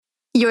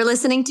You're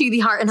listening to the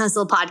Heart and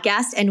Hustle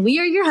podcast, and we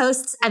are your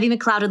hosts, Evie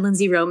McLeod and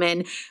Lindsay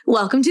Roman.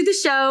 Welcome to the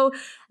show.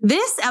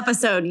 This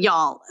episode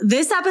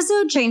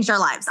changed our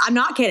lives. I'm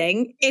not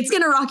kidding. It's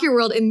going to rock your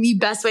world in the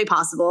best way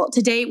possible.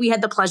 Today, we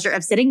had the pleasure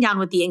of sitting down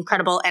with the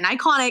incredible and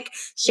iconic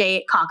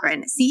Shay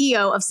Cochrane,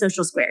 CEO of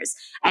Social Squares.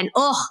 And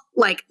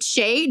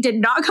Shay did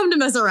not come to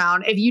mess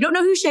around. If you don't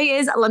know who Shay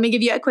is, let me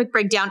give you a quick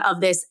breakdown of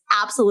this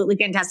absolutely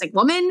fantastic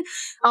woman.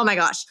 Oh my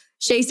gosh.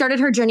 Shay started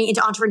her journey into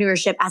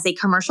entrepreneurship as a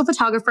commercial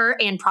photographer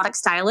and product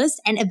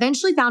stylist, and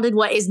eventually founded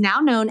what is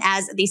now known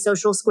as the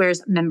Social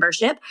Squares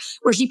membership,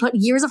 where she put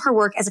years of her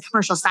work as a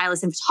commercial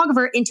stylist and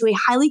photographer into a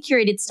highly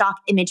curated stock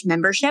image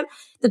membership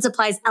that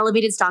supplies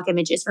elevated stock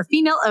images for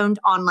female-owned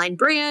online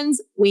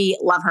brands. We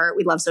love her.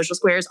 We love Social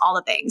Squares, all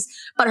the things.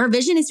 But her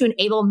vision is to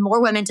enable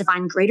more women to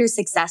find greater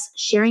success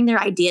sharing their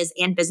ideas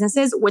and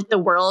businesses with the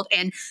world.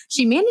 And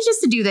she manages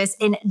to do this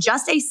in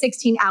just a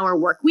 16-hour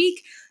work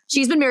week.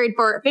 She's been married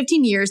for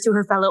 15 years to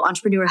her fellow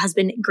entrepreneur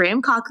husband,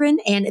 Graham Cochrane,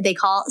 and they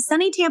call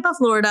sunny Tampa,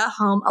 Florida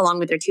home along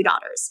with their 2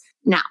 daughters.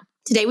 Now,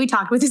 today we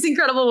talked with this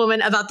incredible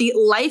woman about the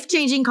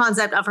life-changing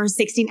concept of her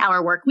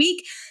 16-hour work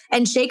week.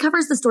 And Shay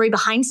covers the story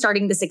behind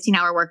starting the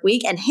 16-hour work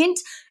week. And hint,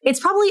 it's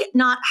probably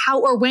not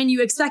how or when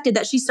you expected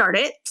that she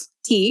started.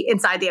 Tea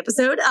inside the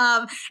episode.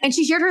 And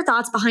she shared her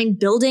thoughts behind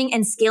building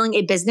and scaling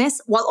a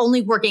business while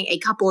only working a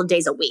couple of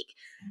days a week.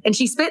 And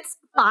she spits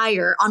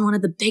fire on one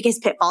of the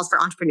biggest pitfalls for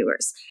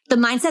entrepreneurs: the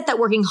mindset that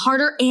working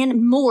harder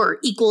and more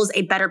equals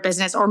a better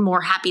business or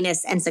more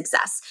happiness and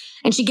success.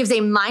 And she gives a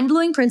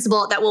mind-blowing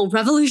principle that will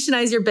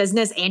revolutionize your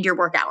business and your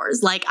work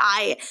hours.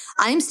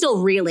 I'm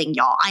still reeling,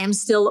 y'all. I am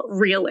still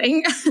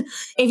reeling.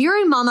 If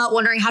you're a mama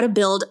wondering how to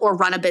build or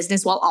run a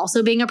business while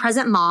also being a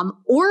present mom,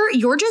 or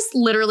you're just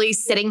literally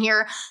sitting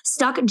here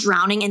stuck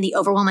drowning in the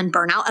overwhelm and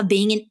burnout of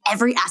being in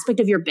every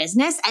aspect of your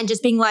business and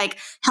just being like,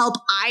 help,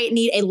 I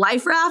need a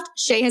life raft,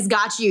 Shay has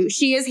got you.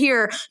 She is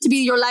here to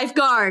be your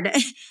lifeguard.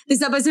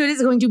 This episode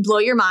is going to blow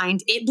your mind.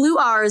 It blew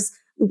ours.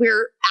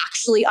 We're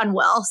actually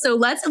unwell. So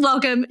let's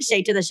welcome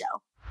Shay to the show.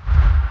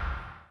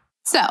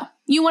 So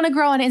you want to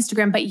grow on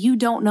Instagram, but you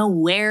don't know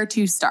where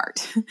to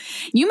start.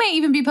 You may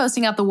even be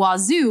posting out the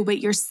wazoo, but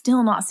you're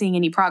still not seeing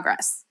any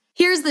progress.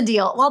 Here's the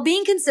deal. While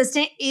being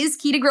consistent is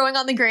key to growing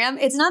on the gram,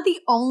 it's not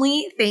the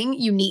only thing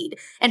you need.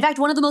 In fact,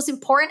 one of the most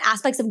important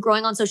aspects of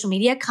growing on social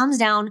media comes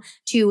down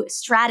to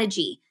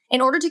strategy.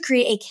 In order to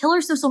create a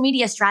killer social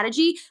media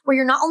strategy where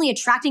you're not only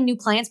attracting new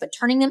clients, but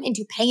turning them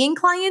into paying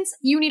clients,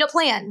 you need a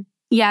plan.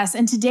 Yes,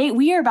 and today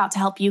we are about to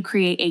help you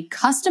create a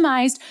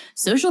customized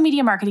social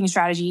media marketing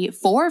strategy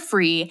for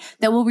free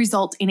that will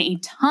result in a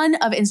ton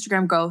of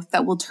Instagram growth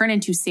that will turn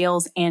into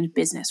sales and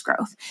business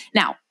growth.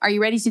 Now, are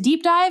you ready to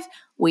deep dive?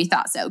 We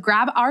thought so.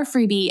 Grab our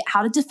freebie,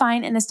 How to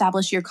Define and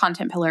Establish Your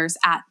Content Pillars,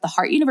 at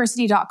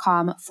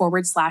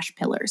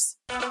theheartuniversity.com/pillars.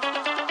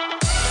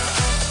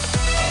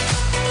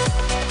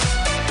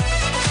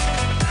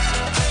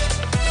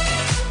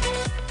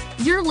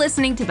 You're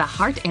listening to the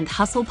Heart and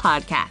Hustle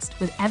podcast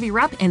with Evie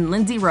Rupp and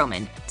Lindsay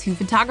Roman, 2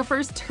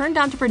 photographers turned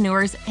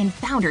entrepreneurs and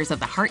founders of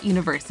the Heart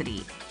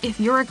University. If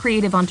you're a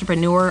creative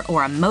entrepreneur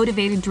or a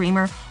motivated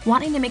dreamer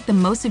wanting to make the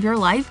most of your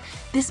life,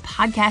 this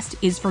podcast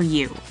is for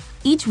you.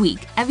 Each week,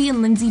 Evie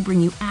and Lindsay bring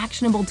you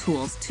actionable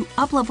tools to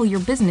uplevel your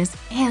business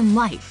and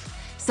life.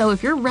 So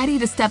if you're ready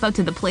to step up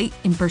to the plate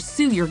and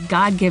pursue your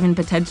God-given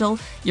potential,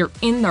 you're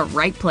in the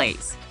right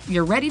place.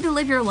 You're ready to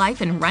live your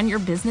life and run your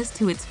business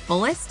to its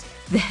fullest?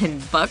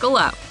 Then buckle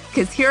up,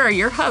 because here are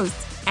your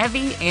hosts,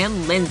 Evie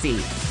and Lindsay.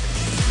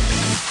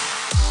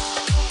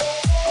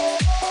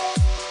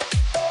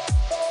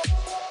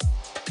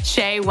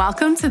 Shay,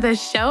 welcome to the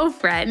show,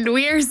 friend.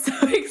 We are so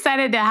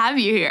excited to have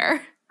you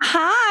here.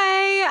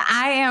 Hi,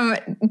 I am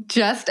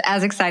just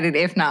as excited,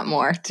 if not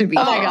more, to be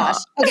here. Oh my gosh.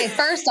 Okay,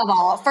 first of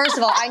all,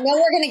 I know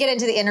we're going to get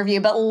into the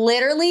interview, but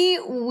literally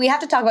we have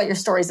to talk about your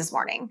stories this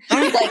morning.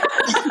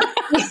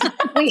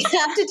 We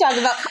have to talk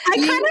about... I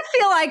kind of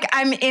feel like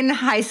I'm in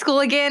high school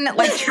again,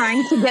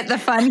 trying to get the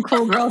fun,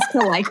 cool girls to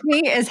like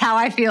me is how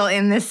I feel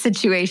in this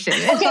situation.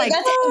 It's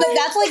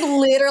that's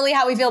literally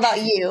how we feel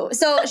about you.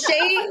 So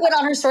Shay went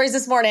on her stories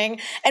this morning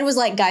and was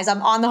like, guys,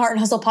 I'm on the Heart and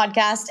Hustle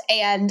podcast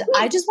and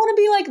I just want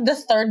to be like the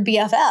third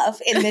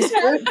BFF in this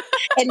group,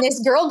 in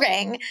this girl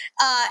gang.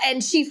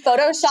 And she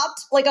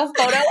photoshopped a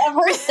photo of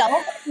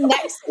herself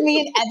next to me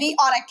and Evie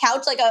on a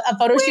couch, a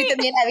photo shoot that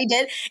me and Evie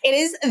did. It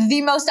is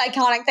the most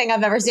iconic thing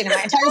I've ever seen in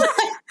my entire life.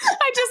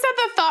 I just had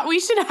the thought we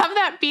should have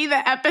that be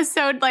the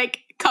episode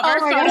cover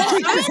photo.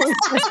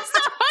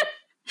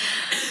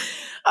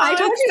 I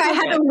told you I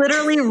had to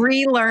literally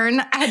relearn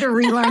how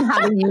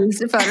to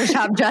use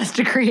Photoshop just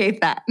to create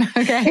that.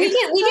 Okay.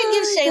 We can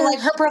give Shay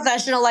her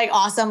professional,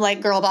 awesome,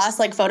 girl boss,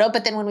 photo,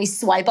 but then when we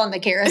swipe on the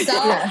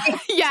carousel.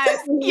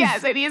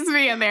 yes, it needs to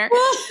be in there.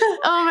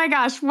 Oh my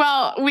gosh.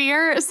 Well, we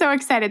are so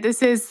excited.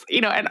 This is,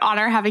 an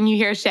honor having you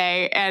here,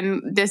 Shay.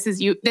 And this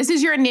is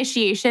your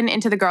initiation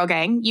into the girl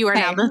gang. You are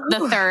now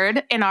the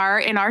third in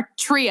our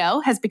trio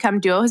has become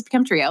trio.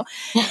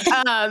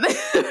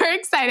 We're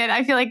excited.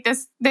 I feel like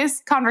this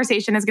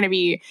conversation is going to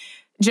be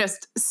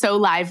just so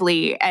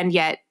lively and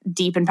yet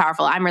deep and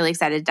powerful. I'm really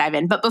excited to dive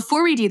in. But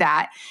before we do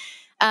that,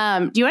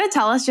 do you want to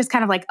tell us just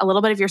kind of like a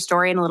little bit of your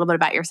story and a little bit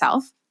about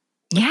yourself?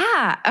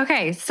 Yeah.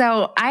 Okay.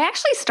 So I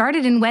actually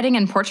started in wedding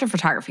and portrait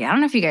photography. I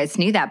don't know if you guys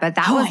knew that, but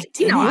that was,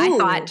 I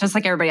thought just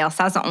like everybody else,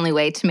 that was the only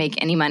way to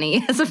make any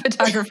money as a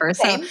photographer.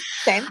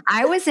 Same.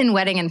 I was in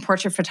wedding and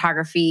portrait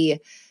photography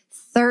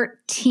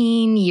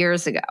 13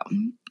 years ago.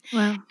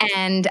 Wow.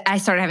 And I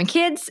started having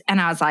kids and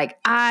I was like,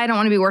 I don't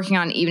want to be working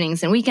on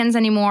evenings and weekends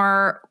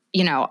anymore.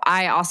 You know,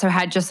 I also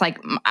had just like,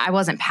 I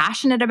wasn't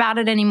passionate about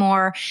it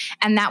anymore.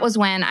 And that was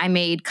when I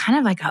made kind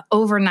of like an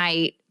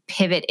overnight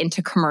pivot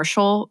into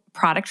commercial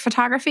product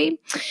photography.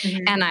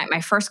 Mm-hmm. And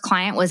my first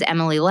client was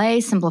Emily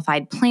Lay,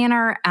 Simplified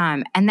Planner.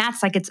 And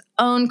that's like its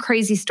own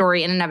crazy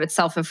story in and of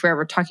itself if we're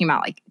ever talking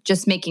about like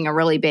just making a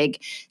really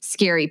big,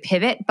 scary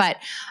pivot. But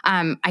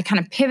I kind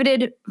of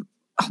pivoted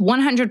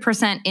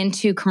 100%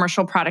 into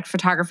commercial product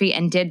photography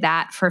and did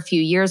that for a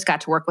few years,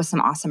 got to work with some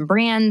awesome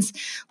brands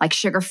like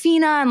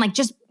Sugarfina and like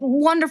just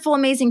wonderful,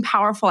 amazing,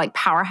 powerful, like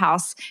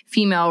powerhouse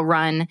female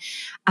run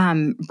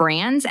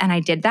brands. And I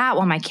did that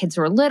while my kids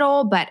were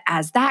little. But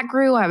as that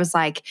grew, I was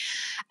like,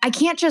 I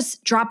can't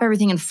just drop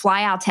everything and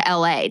fly out to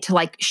LA to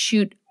like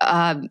shoot,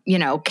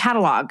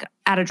 catalog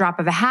at a drop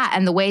of a hat.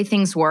 And the way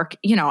things work,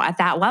 at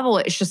that level,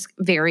 it's just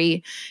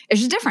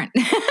different.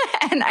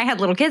 And I had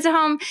little kids at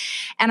home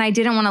and I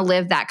didn't want to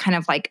live that kind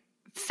of like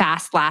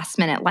fast last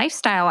minute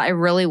lifestyle. I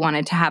really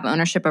wanted to have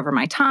ownership over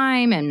my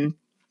time and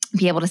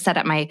be able to set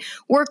up my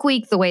work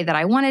week the way that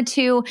I wanted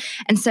to.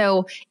 And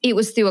so it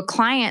was through a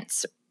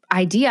client's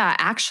idea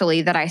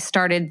actually that I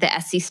started the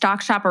SC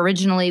Stock Shop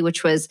originally,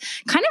 which was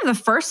kind of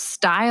the first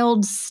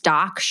styled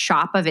stock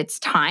shop of its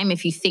time.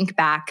 If you think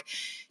back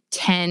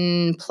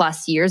 10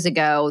 plus years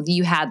ago,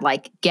 you had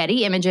like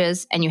Getty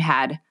Images and you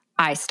had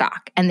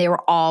iStock, and they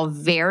were all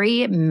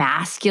very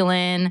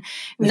masculine,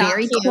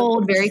 very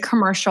cold, very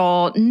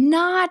commercial,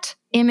 not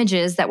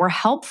images that were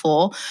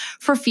helpful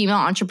for female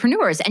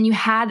entrepreneurs. And you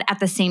had at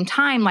the same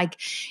time, like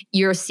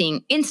you're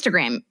seeing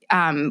Instagram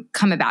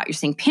come about, you're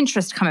seeing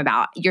Pinterest come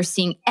about, you're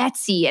seeing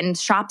Etsy and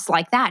shops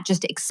like that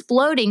just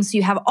exploding. So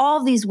you have all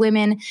of these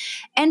women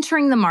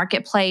entering the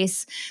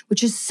marketplace,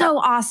 which is so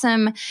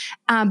awesome.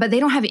 But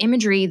they don't have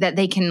imagery that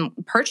they can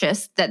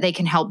purchase, that they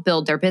can help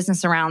build their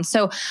business around.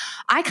 So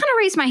I kind of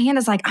raised my hand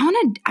as like,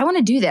 I want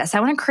to do this. I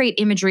want to create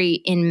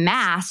imagery in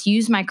mass,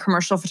 use my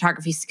commercial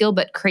photography skill,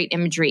 but create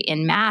imagery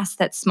in mass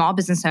that small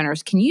business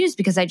owners can use,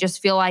 because I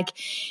just feel like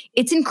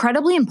it's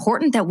incredibly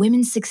important that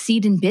women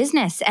succeed in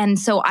business. And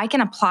so I can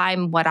apply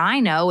what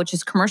I know, which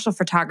is commercial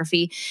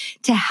photography,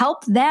 to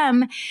help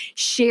them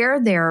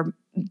share their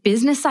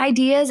business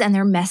ideas and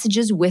their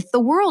messages with the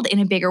world in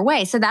a bigger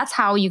way. So that's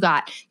how you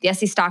got the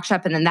SC Stock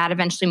Shop. And then that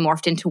eventually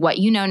morphed into what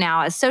you know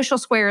now as Social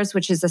Squares,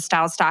 which is a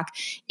Style Stock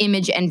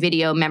image and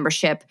video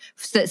membership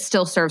that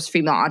still serves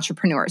female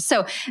entrepreneurs.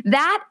 So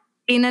that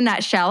in a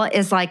nutshell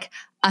is like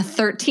a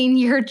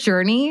 13-year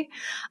journey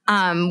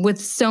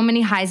with so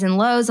many highs and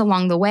lows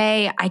along the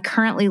way. I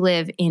currently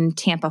live in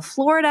Tampa,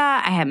 Florida.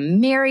 I am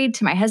married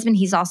to my husband.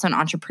 He's also an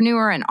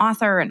entrepreneur, an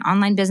author, an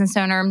online business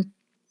owner.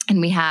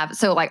 And we have,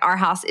 so like our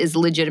house is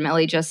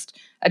legitimately just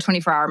a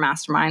 24-hour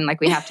mastermind. Like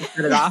we have to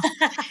cut it off.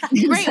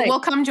 Great. Like, we'll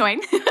come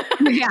join.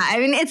 Yeah. I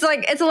mean, it's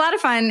a lot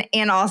of fun.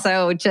 And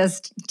also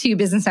just two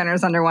business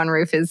owners under one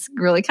roof is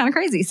really kind of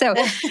crazy. So,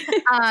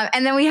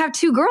 and then we have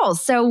two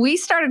girls. So we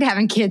started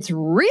having kids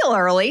real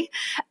early.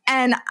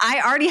 And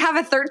I already have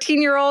a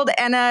 13-year-old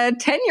and a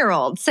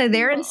 10-year-old. So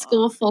they're in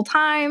school full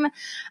time.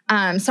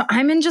 So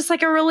I'm in just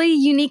like a really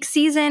unique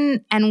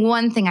season. And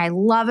one thing I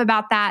love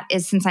about that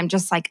is since I'm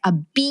just like a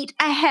beat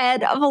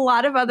ahead of a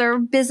lot of other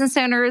business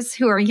owners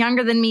who are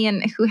younger than me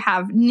and who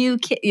have new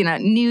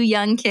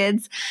young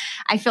kids,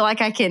 I feel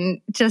like I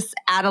can just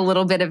add a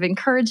little bit of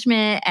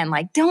encouragement and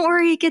like, don't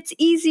worry, it gets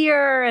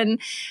easier. And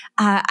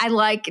I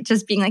like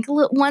just being like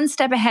one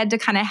step ahead to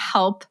kind of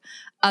help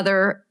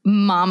other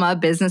mama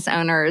business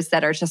owners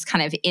that are just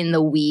kind of in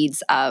the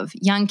weeds of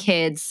young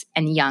kids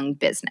and young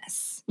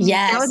business.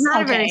 Yes. That was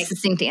not a very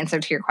succinct answer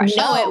to your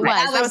question. No, it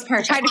was. That was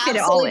perfect. Trying to fit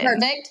it all in.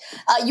 Perfect.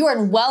 You are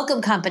in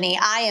welcome company.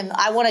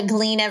 I want to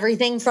glean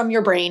everything from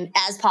your brain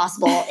as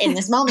possible in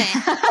this moment.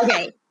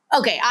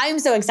 Okay. I am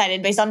so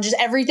excited based on just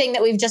everything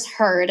that we've just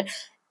heard.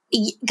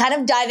 Kind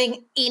of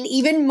diving in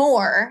even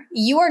more,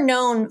 you are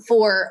known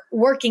for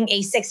working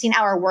a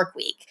 16-hour work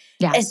week.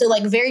 Yeah. And so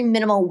like very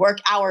minimal work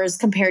hours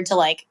compared to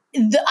like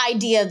the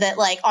idea that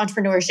like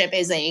entrepreneurship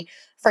is a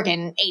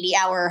freaking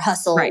 80-hour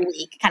hustle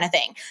week kind of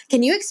thing.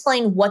 Can you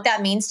explain what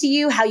that means to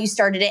you, how you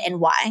started it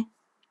and why?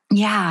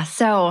 Yeah.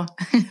 So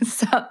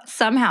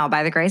somehow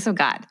by the grace of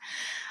God,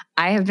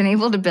 I have been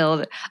able to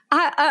build,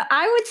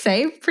 I would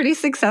say, pretty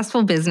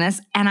successful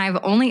business. And I've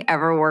only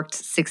ever worked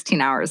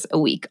 16 hours a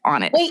week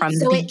on it from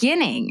the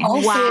beginning.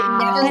 Wow.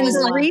 So and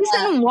the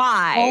reason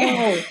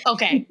why. Oh,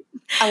 okay.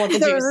 I want the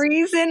juice.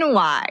 Reason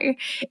why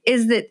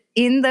is that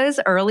in those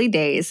early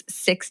days,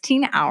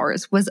 16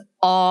 hours was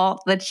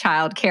all the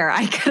childcare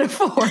I could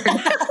afford.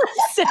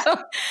 So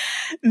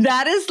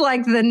that is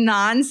like the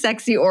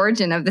non-sexy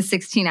origin of the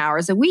 16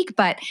 hours a week.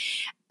 But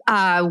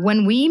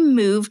when we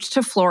moved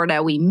to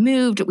Florida, we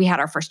had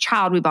our first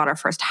child, we bought our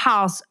first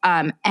house,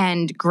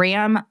 and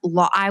Graham,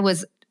 I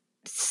was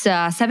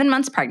 7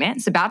 months pregnant,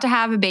 it's about to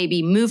have a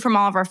baby, move from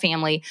all of our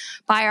family,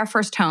 buy our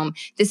first home.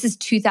 This is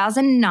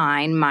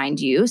 2009, mind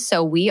you.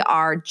 So we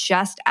are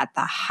just at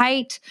the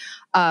height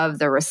of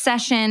the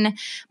recession.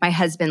 My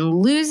husband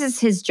loses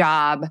his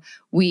job.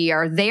 We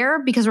are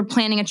there because we're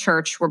planning a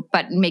church,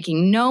 but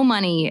making no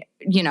money.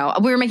 We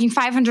were making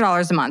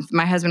 $500 a month.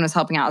 My husband was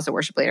helping out as a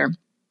worship leader.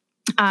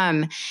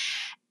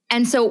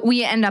 And so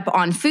we end up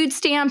on food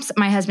stamps.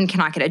 My husband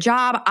cannot get a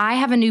job. I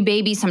have a new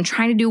baby, so I'm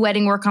trying to do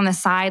wedding work on the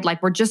side.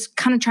 Like, we're just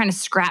kind of trying to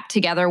scrap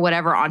together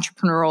whatever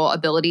entrepreneurial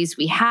abilities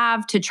we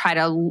have to try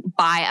to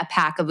buy a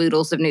pack of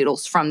oodles of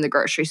noodles from the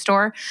grocery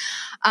store.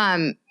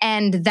 And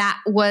that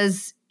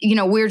was,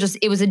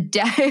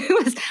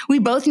 we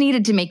both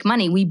needed to make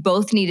money. We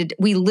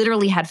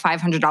literally had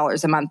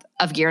 $500 a month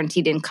of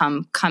guaranteed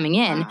income coming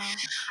in. Wow.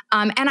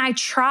 And I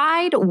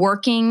tried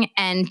working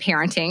and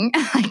parenting,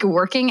 like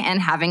working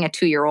and having a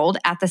 2-year-old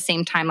at the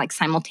same time, like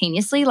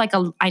simultaneously, like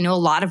I know a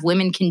lot of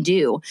women can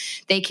do.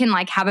 They can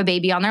like have a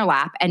baby on their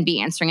lap and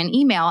be answering an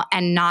email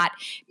and not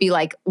be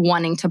like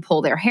wanting to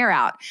pull their hair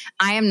out.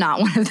 I am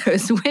not one of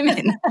those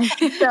women.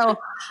 So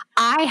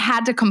I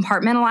had to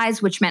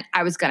compartmentalize, which meant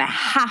I was going to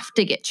have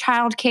to get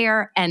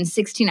childcare, and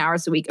 16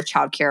 hours a week of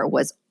childcare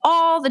was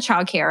all the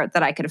childcare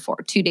that I could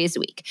afford, 2 days a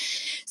week.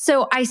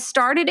 So I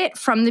started it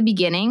from the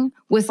beginning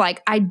with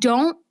like, I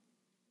don't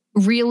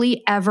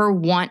really ever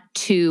want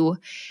to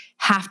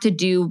have to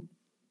do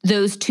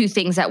those two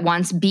things at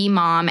once, be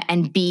mom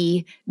and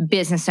be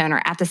business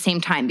owner at the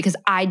same time, because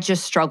I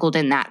just struggled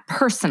in that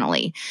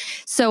personally.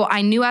 So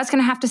I knew I was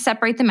going to have to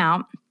separate them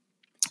out.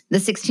 The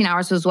 16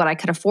 hours was what I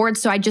could afford.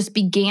 So I just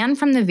began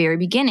from the very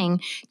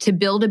beginning to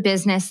build a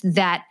business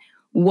that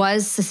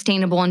was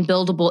sustainable and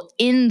buildable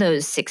in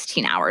those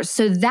 16 hours.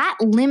 So that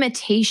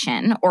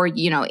limitation, or,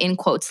 in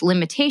quotes,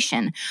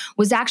 limitation,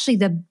 was actually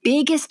the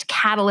biggest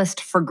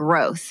catalyst for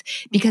growth,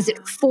 because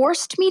it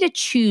forced me to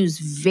choose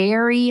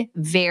very,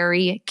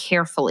 very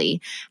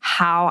carefully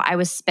how I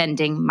was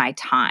spending my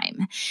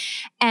time.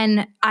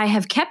 And I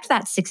have kept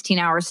that 16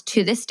 hours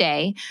to this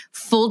day.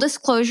 Full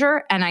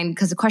disclosure,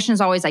 because the question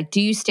is always like,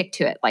 do you stick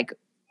to it? Like,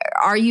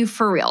 are you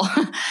for real?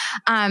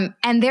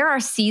 And there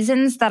are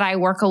seasons that I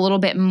work a little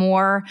bit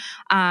more.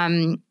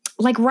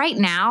 Like right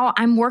now,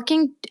 I'm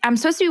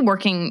supposed to be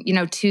working,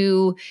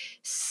 2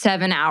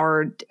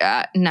 8-hour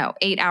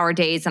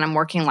days, and I'm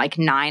working like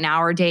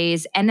 9-hour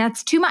days. And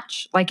that's too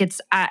much. Like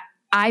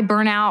I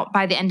burn out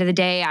by the end of the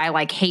day. I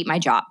like hate my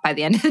job by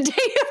the end of the day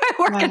if I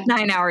work a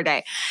 9-hour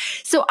day.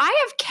 So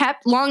I have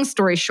kept, long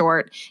story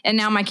short, and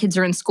now my kids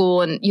are in school,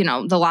 and,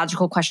 the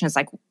logical question is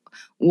like,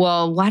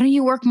 well, why don't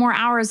you work more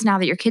hours now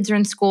that your kids are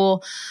in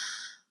school?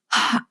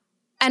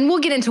 And we'll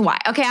get into why.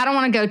 Okay, I don't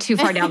want to go too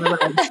far down the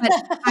road.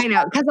 But I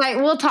know, because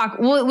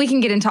we can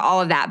get into all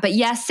of that. But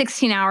yes,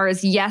 16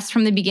 hours, yes,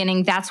 from the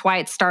beginning, that's why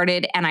it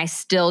started. And I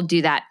still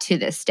do that to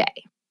this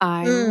day.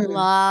 I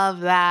love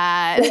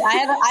that. Wait,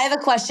 I have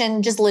a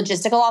question, just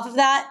logistical off of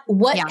that.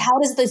 How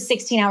does the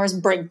 16 hours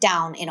break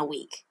down in a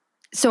week?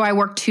 So I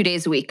work 2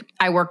 days a week.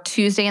 I work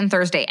Tuesday and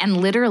Thursday. And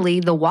literally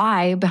the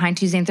why behind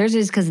Tuesday and Thursday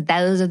is because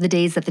those are the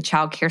days that the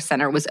child care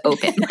center was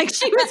open. Like,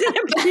 she was in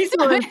a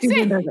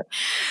preschool.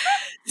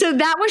 So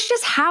that was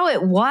just how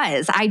it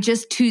was.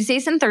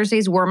 Tuesdays and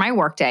Thursdays were my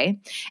work day.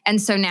 And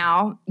so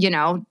now,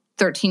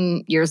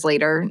 13 years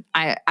later,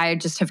 I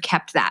just have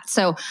kept that.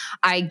 So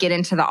I get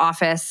into the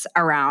office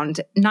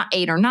around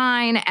 8 or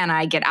 9, and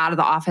I get out of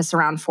the office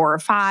around 4 or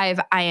 5.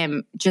 I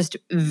am just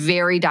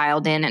very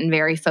dialed in and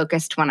very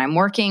focused when I'm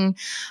working.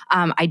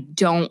 I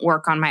don't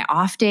work on my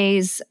off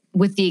days,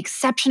 with the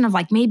exception of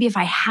like maybe if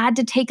I had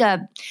to take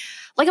a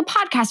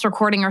podcast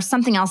recording or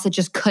something else that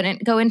just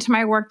couldn't go into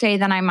my workday,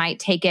 then I might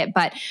take it.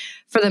 But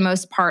for the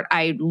most part,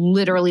 I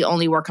literally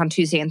only work on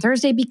Tuesday and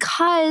Thursday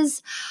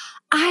because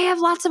I have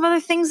lots of other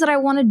things that I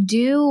want to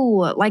do.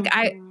 Like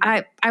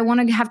I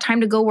want to have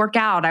time to go work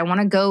out. I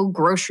want to go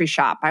grocery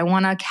shop. I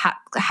want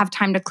to have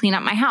time to clean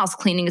up my house.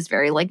 Cleaning is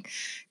very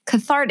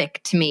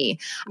cathartic to me.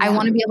 Yeah. I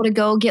want to be able to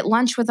go get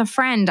lunch with a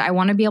friend. I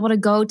want to be able to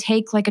go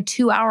take like a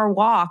 2-hour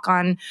walk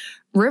on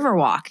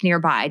Riverwalk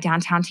nearby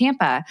downtown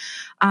Tampa.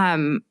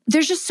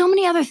 There's just so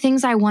many other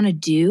things I want to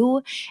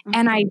do.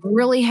 And I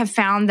really have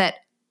found that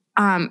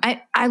I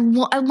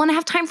want to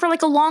have time for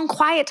like a long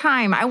quiet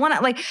time. I want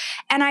to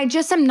and I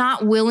just am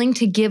not willing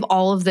to give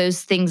all of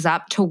those things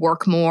up to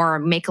work more,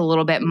 make a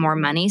little bit more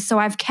money. So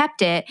I've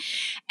kept it.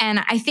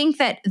 And I think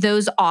that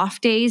those off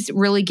days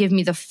really give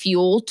me the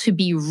fuel to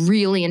be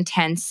really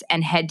intense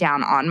and head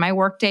down on my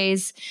work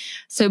days.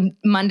 So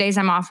Mondays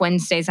I'm off,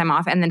 Wednesdays I'm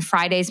off. And then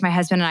Fridays, my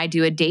husband and I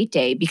do a date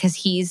day because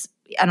he's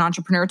an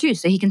entrepreneur too.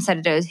 So he can set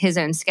it as his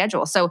own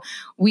schedule. So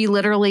we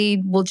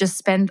literally will just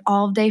spend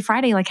all day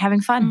Friday,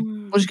 having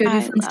fun. We'll just go do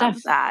fun stuff.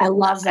 I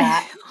love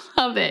that.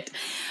 Love it.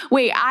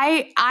 Wait,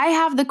 I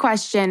have the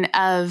question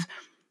of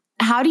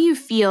how do you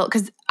feel?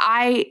 Because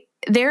I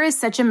there is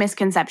such a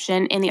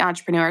misconception in the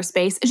entrepreneur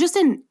space,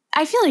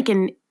 I feel like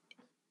in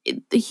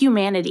the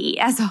humanity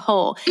as a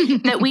whole,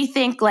 that we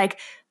think like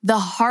the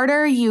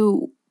harder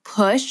you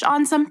push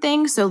on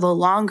something, so the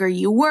longer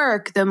you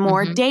work, the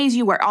more days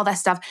you work, all that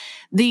stuff,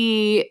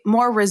 the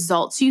more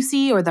results you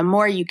see, or the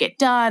more you get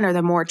done, or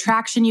the more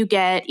traction you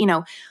get.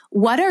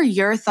 What are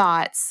your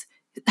thoughts,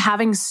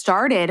 having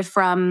started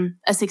from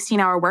a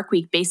 16-hour work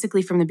week,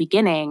 basically from the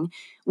beginning?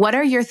 What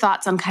are your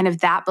thoughts on kind of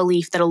that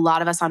belief that a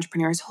lot of us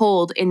entrepreneurs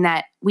hold, in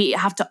that we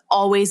have to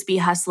always be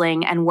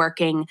hustling and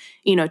working,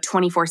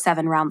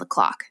 24/7 round the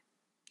clock?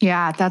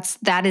 Yeah,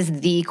 that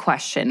is the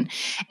question.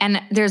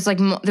 And there's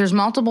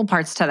multiple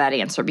parts to that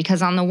answer,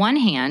 because on the one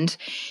hand,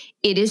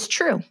 it is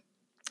true.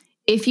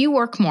 If you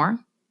work more,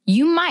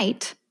 you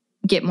might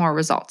get more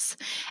results.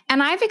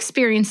 And I've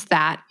experienced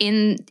that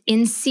in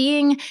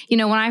seeing,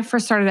 when I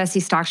first started SC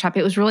Stock Shop,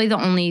 it was really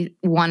the only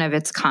one of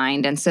its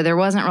kind. And so there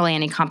wasn't really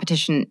any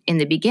competition in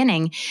the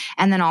beginning.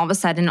 And then all of a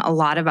sudden, a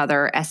lot of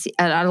other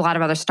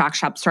stock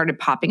shops started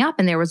popping up.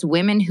 And there was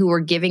women who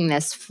were giving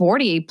this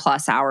 40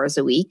 plus hours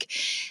a week,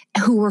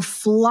 who were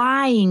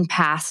flying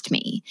past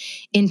me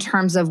in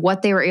terms of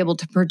what they were able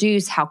to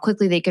produce, how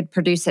quickly they could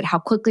produce it, how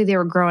quickly they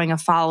were growing a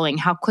following,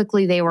 how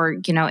quickly they were,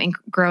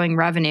 growing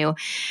revenue.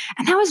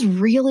 And that was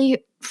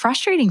really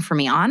frustrating for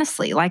me,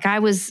 honestly.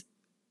 That was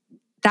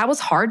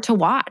hard to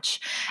watch.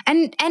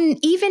 And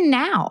even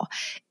now,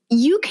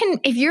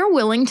 if you're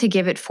willing to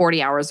give it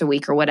 40 hours a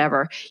week or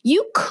whatever,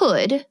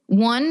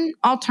 one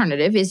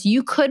alternative is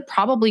you could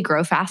probably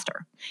grow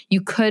faster.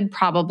 You could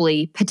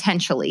probably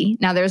potentially,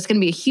 now there's going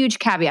to be a huge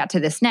caveat to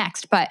this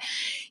next, but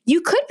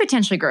you could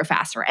potentially grow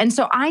faster. And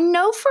so I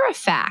know for a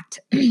fact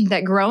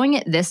that growing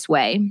it this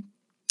way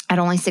at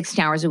only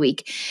 16 hours a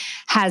week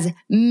has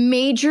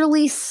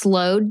majorly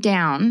slowed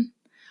down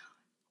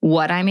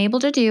what I'm able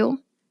to do,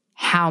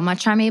 how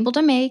much I'm able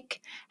to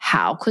make,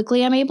 how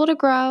quickly I'm able to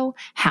grow,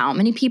 how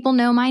many people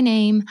know my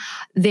name.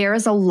 There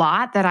is a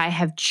lot that I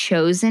have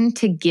chosen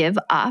to give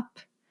up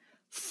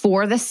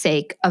for the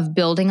sake of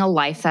building a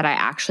life that I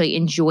actually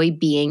enjoy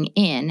being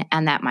in,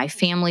 and that my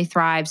family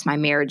thrives, my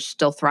marriage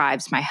still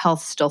thrives, my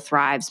health still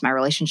thrives, my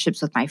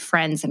relationships with my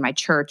friends and my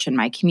church and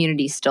my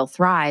community still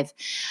thrive.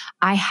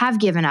 I have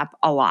given up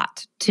a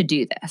lot to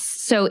do this.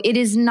 So it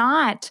is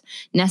not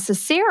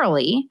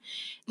necessarily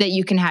that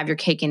you can have your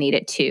cake and eat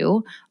it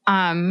too.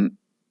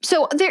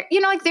 So there,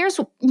 there's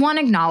one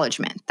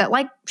acknowledgement that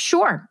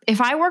sure, if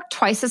I worked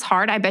twice as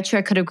hard, I bet you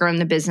I could have grown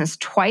the business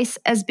twice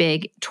as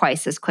big,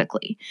 twice as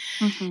quickly.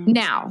 Mm-hmm.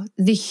 Now,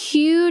 the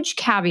huge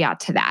caveat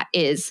to that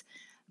is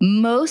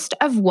most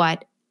of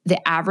what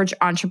the average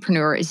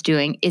entrepreneur is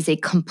doing is a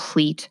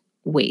complete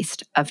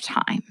waste of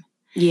time.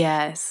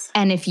 Yes.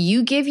 And if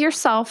you give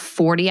yourself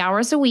 40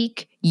 hours a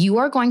week, you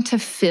are going to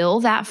fill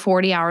that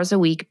 40 hours a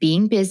week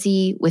being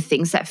busy with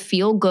things that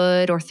feel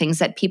good, or things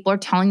that people are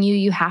telling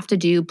you have to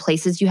do,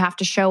 places you have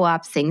to show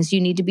up, things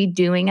you need to be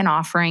doing and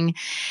offering.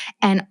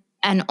 And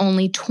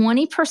only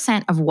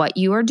 20% of what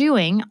you are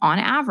doing on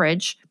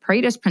average,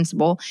 Pareto's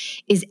principle,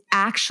 is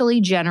actually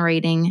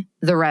generating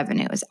the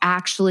revenue, is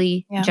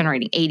actually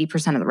generating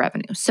 80% of the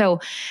revenue. So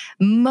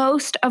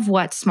most of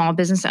what small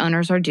business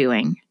owners are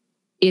doing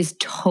is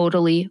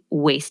totally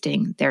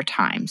wasting their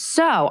time.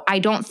 So I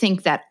don't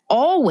think that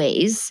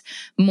always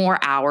more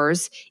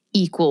hours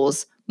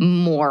equals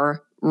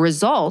more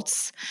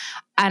results.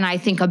 And I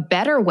think a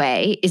better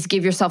way is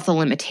give yourself the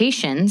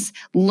limitations,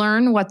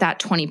 learn what that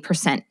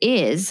 20%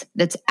 is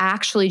that's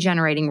actually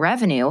generating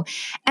revenue.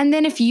 And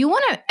then if you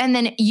want to, and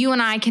then you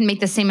and I can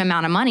make the same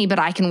amount of money, but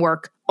I can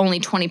work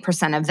only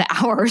 20% of the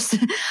hours.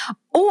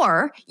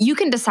 Or you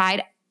can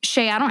decide,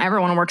 Shay, I don't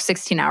ever want to work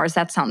 16 hours.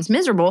 That sounds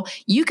miserable.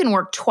 You can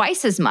work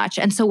twice as much.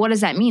 And so what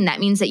does that mean? That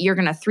means that you're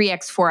going to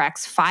 3x,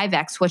 4x,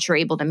 5x what you're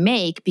able to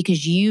make,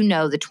 because you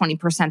know the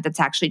 20% that's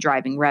actually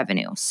driving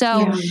revenue.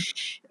 So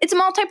it's a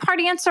multi-part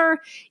answer.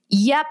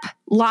 Yep,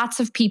 lots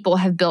of people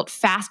have built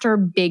faster,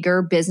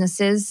 bigger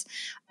businesses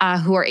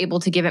who are able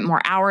to give it more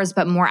hours,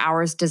 but more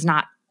hours does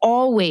not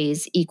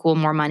always equal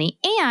more money,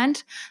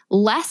 and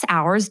less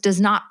hours does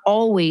not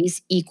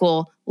always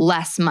equal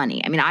less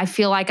money. I mean, I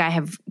feel like I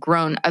have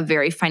grown a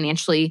very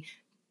financially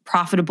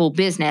profitable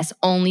business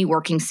only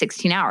working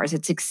 16 hours.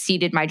 It's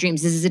exceeded my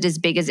dreams. Is it as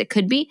big as it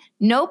could be?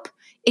 Nope.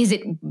 Is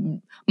it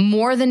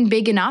more than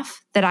big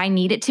enough that I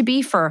need it to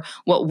be for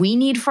what we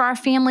need for our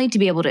family, to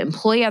be able to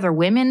employ other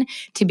women,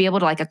 to be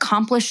able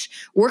to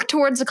work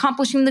towards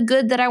accomplishing the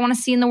good that I want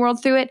to see in the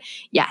world through it?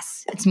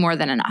 Yes, it's more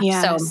than enough.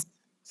 Yes.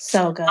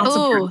 So good.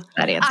 Oh,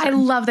 I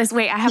love this.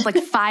 Wait, I have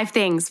 5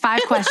 things,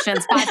 5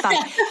 questions, 5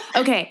 thoughts.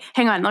 Okay,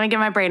 hang on. Let me get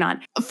my brain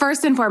on.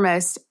 First and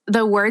foremost,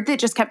 the word that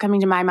just kept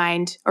coming to my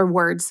mind, or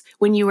words,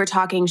 when you were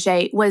talking,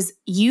 Shay, was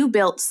you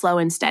built slow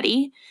and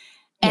steady.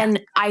 Yes.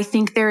 And I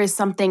think there is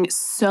something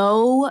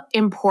so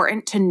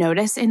important to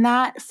notice in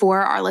that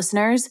for our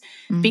listeners,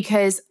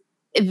 because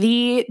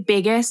the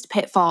biggest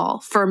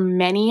pitfall for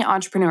many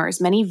entrepreneurs,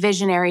 many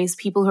visionaries,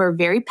 people who are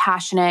very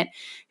passionate,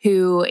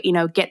 who,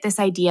 get this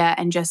idea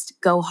and just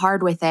go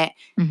hard with it,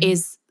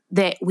 is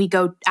that we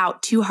go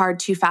out too hard,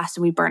 too fast,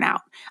 and we burn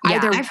out.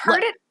 Yeah, I've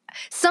heard it.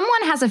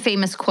 someone has a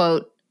famous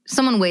quote,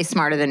 someone way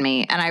smarter than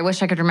me, and I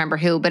wish I could remember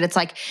who, but it's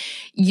like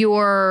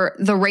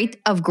the rate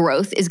of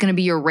growth is going to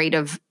be your rate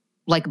of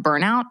like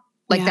burnout.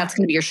 Like that's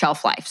going to be your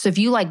shelf life. So if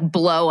you like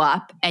blow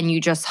up and you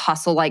just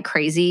hustle like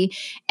crazy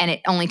and it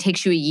only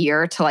takes you a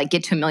year to like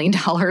get to $1 million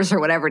or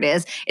whatever it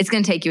is, it's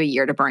going to take you a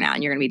year to burn out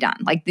and you're going to be done.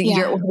 Like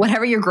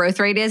whatever your growth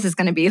rate is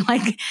going to be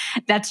like,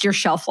 that's your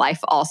shelf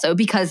life also,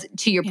 because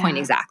to your point,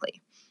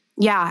 exactly.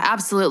 Yeah,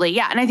 absolutely.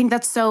 Yeah. And I think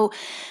that's I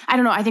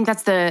think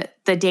that's the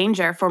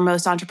danger for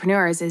most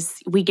entrepreneurs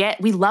is we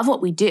love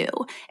what we do.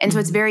 And so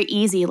it's very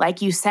easy,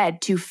 like you said,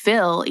 to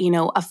fill,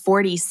 a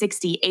 40,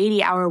 60,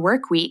 80 hour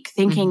work week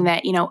thinking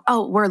that,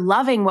 we're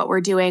loving what we're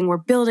doing. We're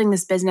building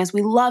this business.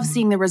 We love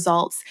seeing the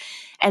results.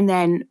 And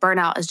then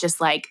burnout is just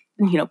like,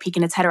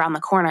 peeking its head around the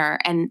corner.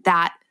 And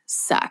that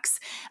sucks.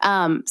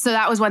 So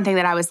that was one thing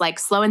that I was like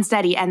slow and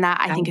steady. And that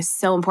I think is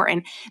so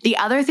important. The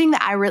other thing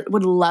that I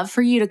would love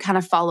for you to kind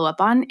of follow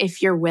up on,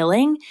 if you're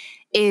willing,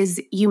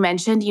 is you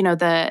mentioned,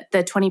 the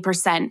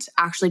 20%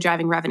 actually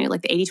driving revenue,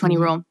 like the 80-20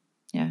 rule.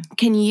 Yeah.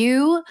 Can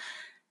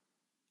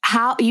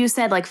how you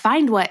said like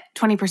find what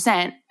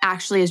 20%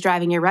 actually is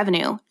driving your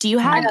revenue. Do you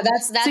have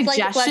that's suggestions? Like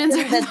a question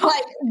that's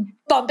like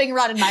bumping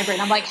around in my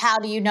brain. I'm like, how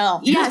do you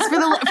know? Yes,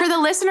 for the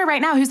listener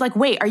right now who's like,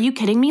 wait, are you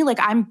kidding me? Like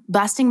I'm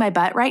busting my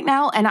butt right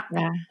now, and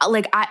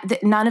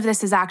none of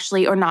this is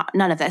actually, or not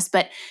none of this,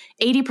 but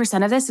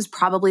 80% of this is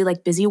probably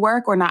like busy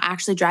work or not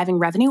actually driving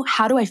revenue.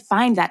 How do I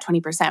find that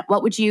 20%?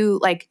 What would you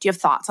like? Do you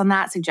have thoughts on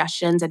that?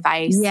 Suggestions,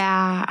 advice?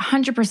 Yeah,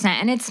 100%.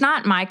 And it's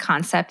not my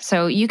concept.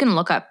 So you can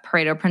look up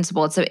Pareto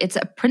principle. It's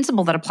a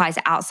principle that applies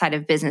outside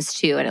of business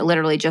too. And it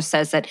literally just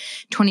says that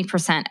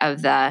 20%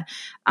 of the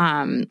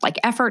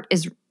effort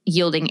is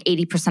yielding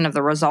 80% of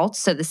the results.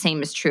 So the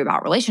same is true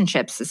about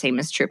relationships. The same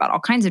is true about all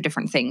kinds of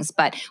different things,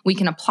 but we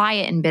can apply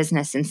it in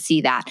business and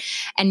see that.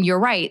 And you're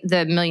right. The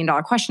 $1 million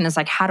question is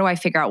like, how do I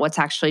figure out what's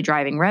actually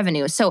driving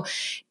revenue? So,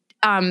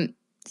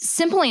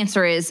 simple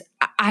answer is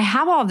I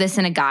have all of this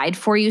in a guide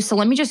for you. So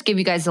let me just give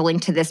you guys a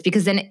link to this,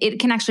 because then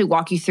it can actually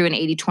walk you through an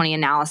 80-20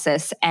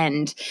 analysis,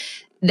 and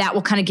that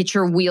will kind of get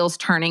your wheels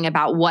turning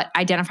about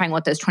identifying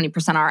what those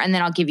 20% are. And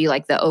then I'll give you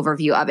like the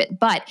overview of it.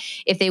 But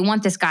if they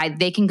want this guide,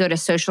 they can go to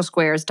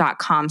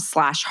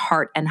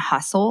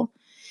socialsquares.com/heart-and-hustle.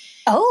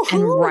 Oh,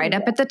 and right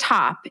up at the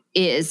top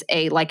is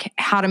a like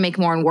how to make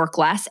more and work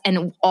less.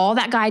 And all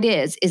that guide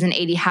is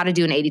how to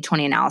do an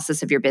 80-20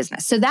 analysis of your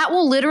business. So that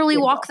will literally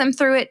walk them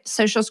through it.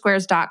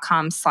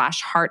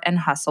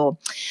 socialsquares.com/heart-and-hustle.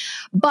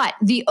 But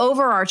the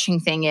overarching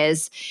thing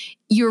is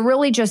you're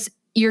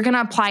going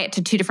to apply it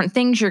to two different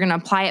things. You're going to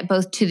apply it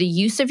both to the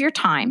use of your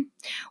time.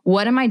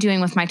 What am I doing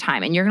with my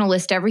time? And you're going to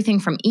list everything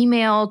from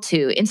email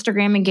to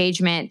Instagram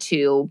engagement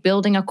to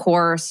building a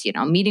course,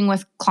 meeting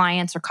with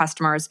clients or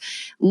customers.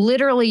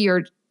 Literally,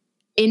 you're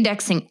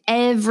indexing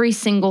every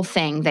single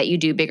thing that you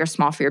do, big or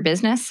small, for your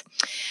business.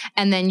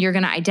 And then you're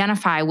going to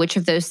identify which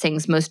of those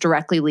things most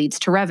directly leads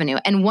to revenue.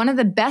 And one of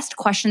the best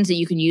questions that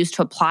you can use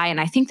to apply,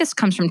 and I think this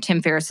comes from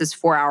Tim Ferriss's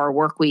 4-Hour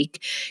Work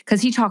Week,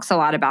 because he talks a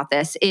lot about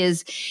this,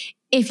 is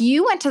if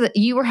you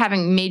you were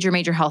having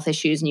major health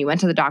issues and you went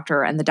to the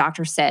doctor and the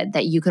doctor said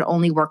that you could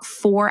only work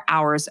 4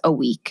 hours a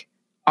week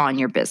on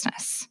your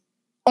business,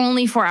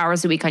 only 4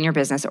 hours a week on your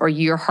business, or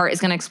your heart is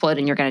going to explode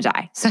and you're going to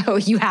die. So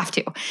you have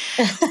to.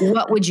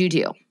 What would you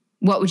do?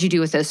 What would you do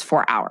with those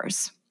 4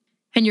 hours?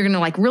 And you're going to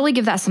like really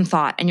give that some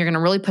thought, and you're going to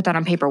really put that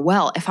on paper.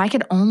 Well, if I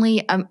could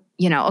only,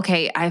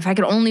 if I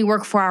could only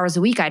work 4 hours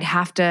a week, I'd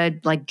have to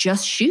like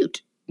just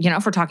shoot.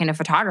 If we're talking to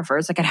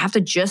photographers, like I'd have to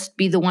just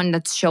be the one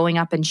that's showing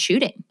up and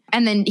shooting.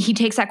 And then he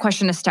takes that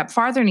question a step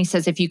farther and he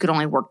says, if you could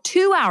only work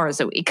 2 hours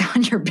a week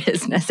on your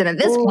business, and at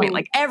this point,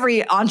 like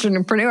every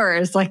entrepreneur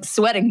is like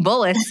sweating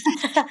bullets.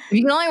 If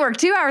you can only work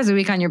 2 hours a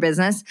week on your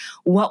business,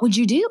 what would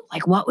you do?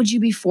 Like, what would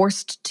you be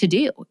forced to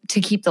do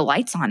to keep the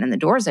lights on and the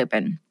doors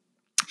open?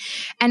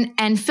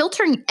 And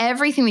filtering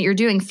everything that you're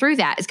doing through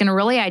that is going to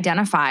really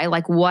identify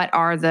like what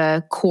are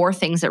the core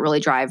things that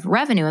really drive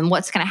revenue. And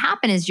what's going to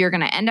happen is you're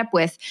going to end up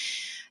with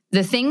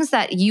the things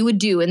that you would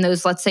do in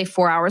those, let's say,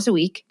 4 hours a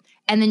week.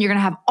 And then you're going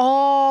to have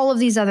all of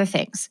these other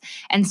things.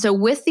 And so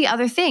with the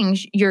other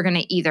things, you're going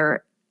to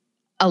either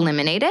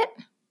eliminate it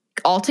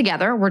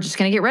altogether. We're just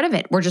going to get rid of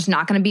it. We're just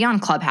not going to be on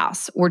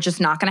Clubhouse. We're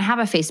just not going to have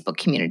a Facebook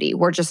community.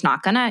 We're just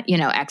not going to,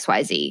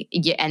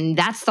 XYZ. And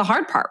that's the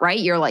hard part, right?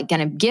 You're like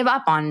going to give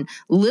up on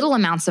little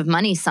amounts of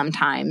money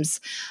sometimes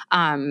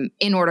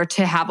in order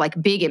to have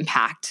like big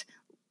impact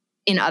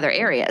in other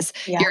areas.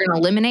 Yeah. You're going to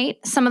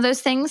eliminate some of those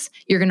things.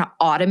 You're going to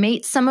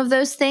automate some of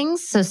those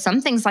things. So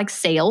some things like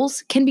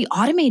sales can be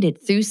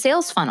automated through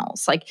sales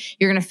funnels. Like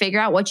you're going to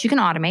figure out what you can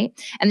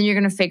automate, and then you're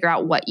going to figure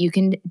out what you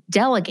can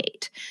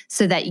delegate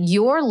so that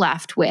you're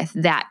left with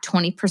that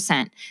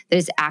 20% that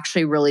is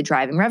actually really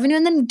driving revenue.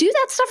 And then do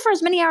that stuff for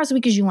as many hours a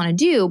week as you want to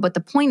do. But the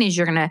point is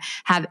you're going to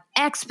have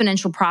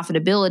exponential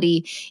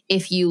profitability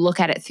if you look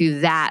at it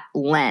through that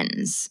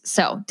lens.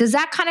 So does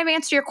that kind of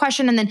answer your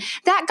question? And then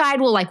that guide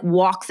will like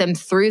walk them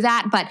them through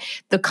that. But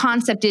the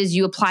concept is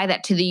you apply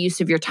that to the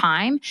use of your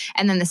time.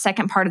 And then the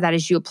second part of that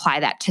is you apply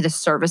that to the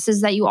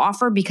services that you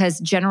offer, because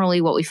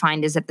generally what we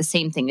find is that the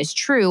same thing is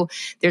true.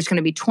 There's going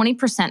to be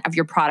 20% of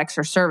your products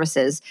or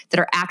services that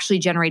are actually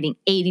generating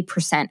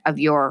 80% of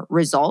your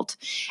result.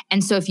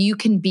 And so if you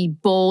can be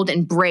bold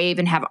and brave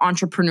and have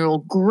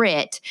entrepreneurial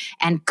grit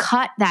and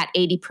cut that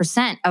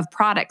 80% of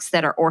products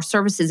that are or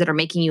services that are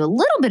making you a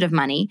little bit of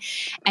money,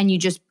 and you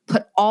just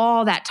put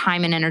all that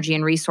time and energy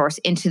and resource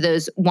into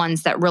those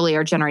ones that really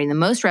are generating the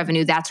most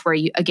revenue, that's where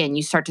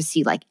you start to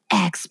see like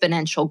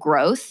exponential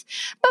growth.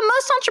 But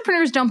most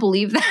entrepreneurs don't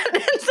believe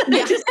that. So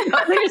they just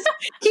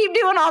keep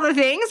doing all the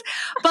things.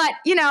 But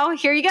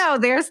here you go.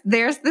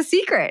 There's the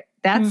secret.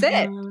 That's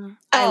it.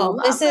 Oh,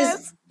 this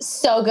is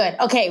so good.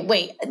 Okay,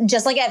 wait.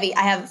 Just like Evie,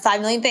 I have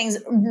 5 million things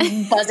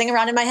buzzing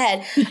around in my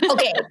head.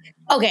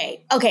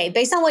 Okay.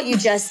 Based on what you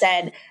just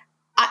said,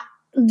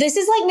 this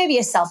is like maybe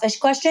a selfish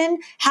question.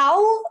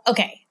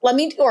 Let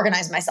me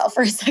organize myself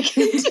for a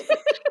second.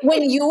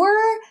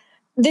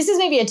 This is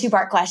maybe a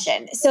 2-part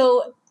question.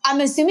 So I'm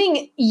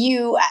assuming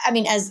you,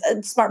 as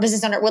a smart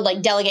business owner, would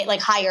like delegate, like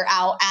hire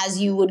out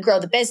as you would grow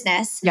the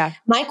business. Yeah.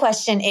 My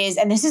question is,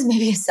 and this is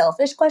maybe a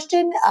selfish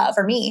question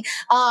for me,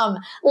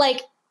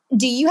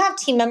 do you have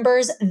team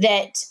members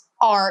that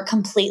are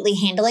completely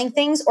handling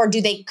things, or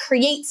do they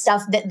create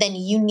stuff that then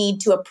you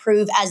need to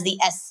approve as the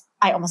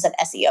I almost said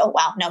SEO.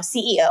 Wow. No,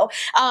 CEO.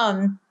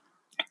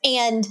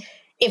 And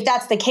if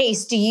that's the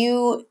case, do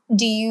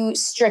you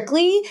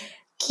strictly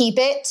keep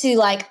it to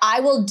like, I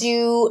will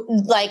do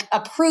like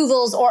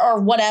approvals or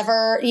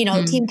whatever,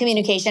 team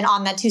communication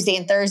on that Tuesday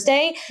and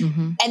Thursday.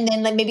 Mm-hmm. And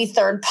then like maybe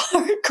third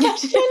part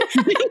question,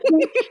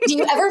 do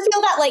you ever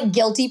feel that like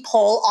guilty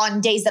pull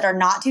on days that are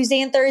not Tuesday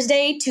and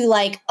Thursday to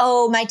like,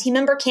 oh, my team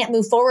member can't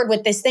move forward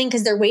with this thing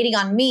because they're waiting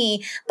on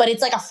me, but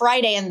it's like a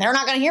Friday and they're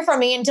not going to hear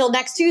from me until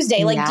next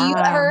Tuesday. Like, do you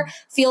ever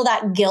feel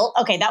that guilt?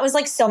 Okay. That was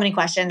like so many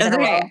questions.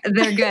 Okay.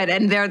 They're good.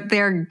 And they're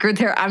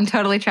good. I'm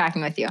totally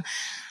tracking with you.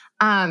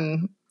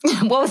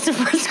 What was the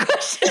first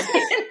question?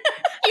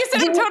 You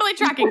said I'm totally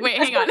tracking. Wait,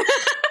 hang on.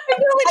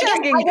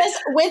 I guess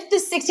with the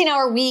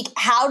 16-hour week,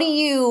 how do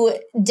you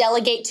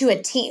delegate to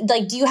a team?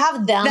 Like, do you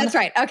have them? That's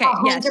right. Okay.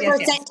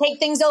 100% take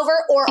things over,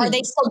 or are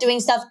they still doing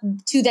stuff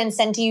to then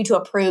send to you to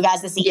approve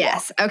as the CEO?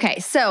 Yes. Okay.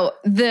 So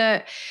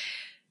the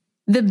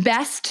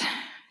best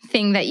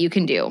thing that you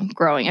can do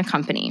growing a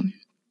company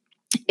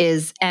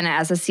is, and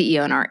as a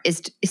CEO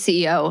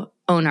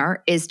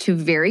owner is to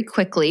very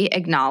quickly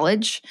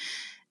acknowledge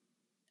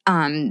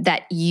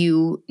that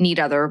you need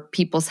other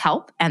people's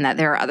help, and that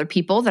there are other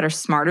people that are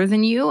smarter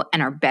than you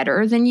and are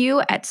better than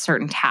you at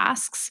certain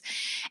tasks.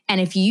 And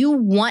if you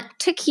want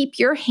to keep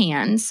your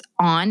hands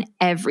on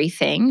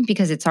everything,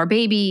 because it's our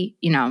baby,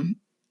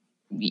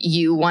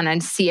 you want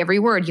to see every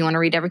word, you want to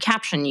read every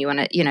caption, you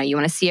want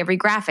to see every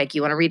graphic,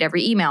 you want to read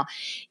every email.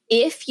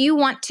 If you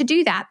want to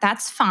do that,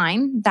 that's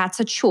fine. That's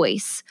a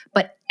choice.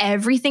 But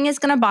everything is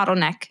going to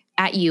bottleneck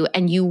at you,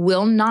 and you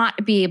will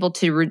not be able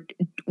to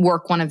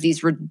work one of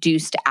these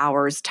reduced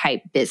hours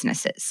type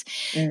businesses.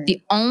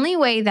 The only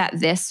way that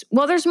there's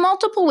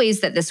multiple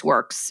ways that this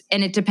works,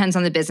 and it depends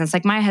on the business.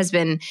 Like my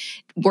husband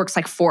works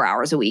like 4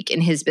 hours a week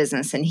in his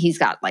business, and he's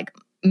got like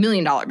 $1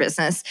 million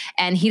business,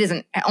 and he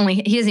doesn't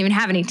even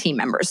have any team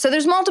members. So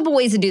there's multiple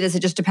ways to do this. It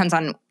just depends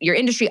on your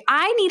industry.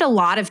 I need a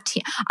lot of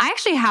team. I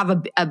actually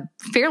have a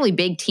fairly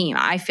big team.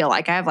 I feel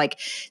like I have like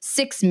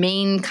 6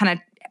 main kind of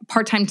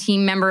part-time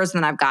team members,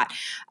 and then I've got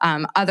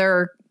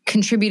other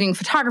contributing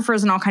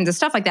photographers and all kinds of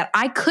stuff like that.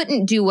 I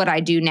couldn't do what I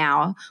do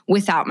now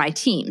without my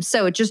team.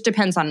 So it just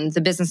depends on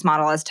the business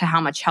model as to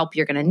how much help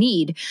you're going to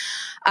need.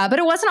 But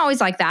it wasn't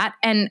always like that.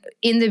 And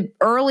in the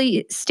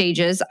early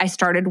stages, I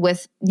started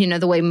with,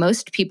 the way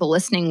most people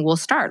listening will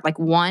start, like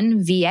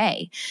one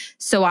VA.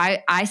 So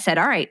I said,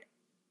 all right,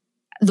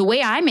 the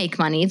way I make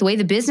money, the way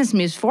the business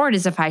moves forward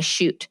is if I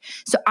shoot.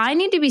 So I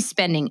need to be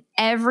spending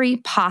every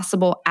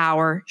possible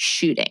hour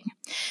shooting.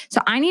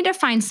 So I need to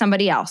find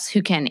somebody else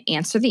who can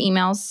answer the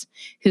emails,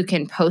 who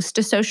can post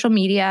to social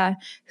media,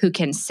 who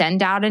can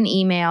send out an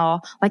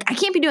email. Like I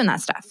can't be doing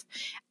that stuff.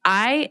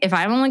 If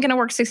I'm only going to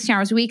work 16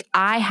 hours a week,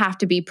 I have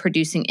to be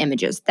producing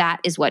images. That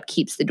is what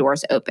keeps the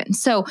doors open.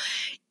 So,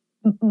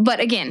 but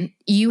again,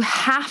 you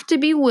have to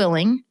be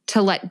willing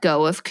to let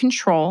go of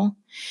control,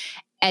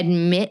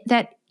 admit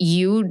that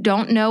you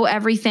don't know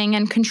everything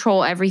and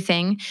control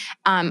everything,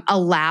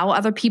 allow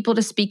other people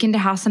to speak into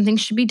how something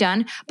should be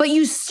done, but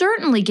you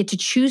certainly get to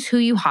choose who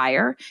you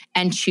hire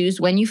and choose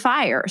when you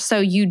fire. So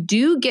you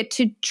do get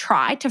to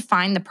try to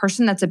find the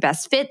person that's a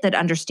best fit, that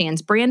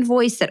understands brand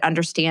voice, that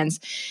understands,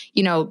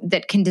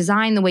 that can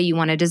design the way you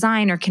want to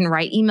design, or can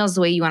write emails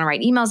the way you want to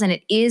write emails. And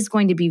it is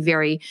going to be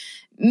very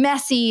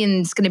messy,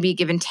 and it's going to be a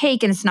give and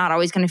take, and it's not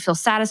always going to feel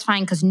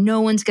satisfying because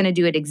no one's going to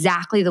do it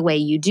exactly the way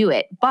you do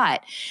it.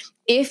 But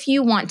if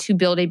you want to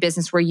build a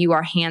business where you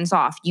are hands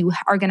off, you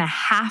are going to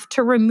have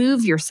to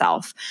remove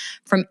yourself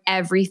from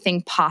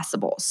everything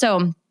possible.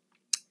 So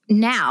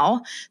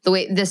now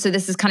this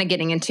is kind of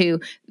getting into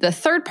the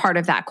third part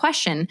of that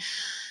question.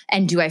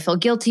 And do I feel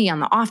guilty on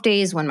the off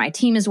days when my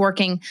team is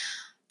working?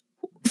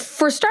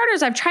 For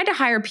starters, I've tried to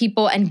hire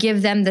people and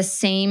give them the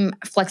same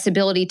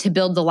flexibility to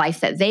build the life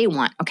that they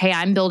want. Okay,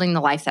 I'm building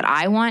the life that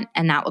I want,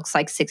 and that looks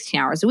like 16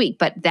 hours a week,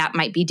 but that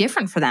might be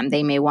different for them.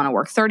 They may want to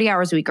work 30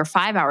 hours a week or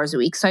 5 hours a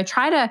week. So I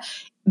try to,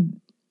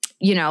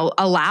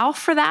 allow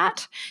for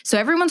that. So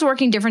everyone's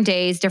working different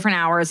days, different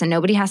hours, and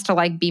nobody has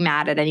to be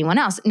mad at anyone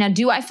else. Now,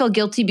 do I feel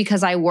guilty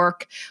because I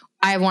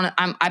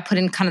put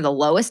in kind of the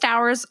lowest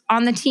hours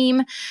on the team?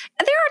 There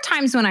are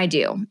times when I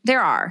do.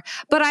 There are.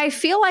 But I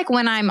feel like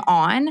when I'm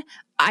on,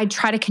 I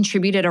try to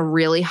contribute at a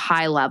really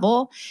high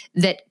level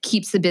that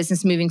keeps the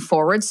business moving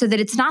forward, so that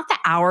it's not the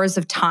hours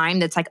of time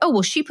that's like, oh,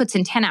 well, she puts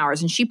in 10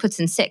 hours and she puts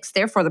in 6.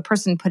 Therefore, the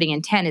person putting in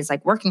 10 is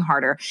working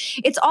harder.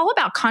 It's all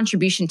about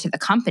contribution to the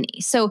company.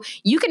 So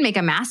you can make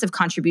a massive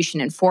contribution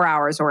in 4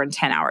 hours or in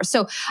 10 hours.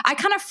 So I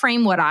kind of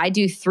frame what I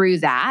do through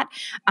that.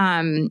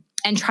 And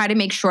try to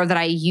make sure that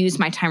I use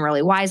my time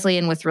really wisely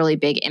and with really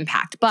big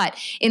impact. But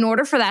in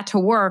order for that to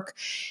work,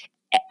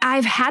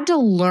 I've had to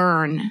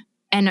learn.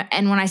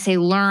 And when I say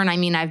learn, I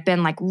mean, I've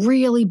been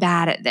really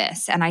bad at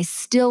this, and I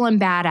still am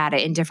bad at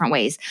it in different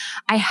ways.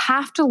 I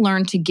have to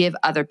learn to give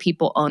other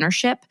people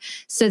ownership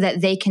so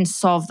that they can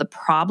solve the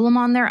problem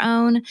on their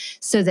own,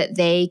 so that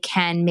they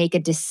can make a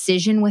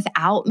decision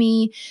without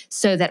me,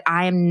 so that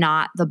I am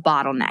not the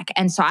bottleneck.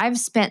 And so I've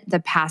spent the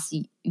past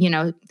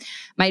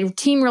my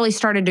team really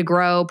started to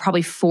grow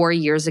probably 4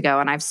 years ago.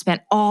 And I've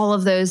spent all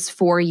of those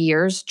 4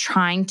 years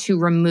trying to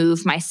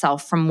remove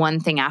myself from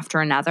one thing after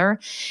another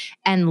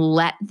and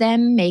let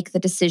them make the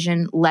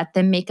decision, let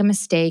them make a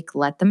mistake,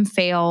 let them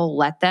fail,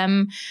 let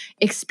them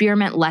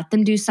experiment, let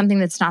them do something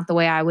that's not the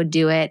way I would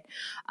do it.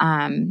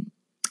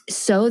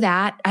 So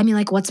that,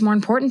 what's more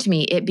important to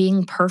me? It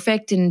being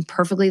perfect and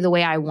perfectly the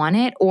way I want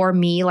it, or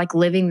me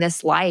living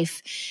this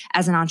life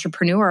as an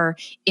entrepreneur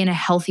in a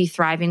healthy,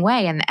 thriving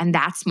way. And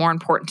that's more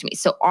important to me.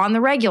 So on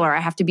the regular, I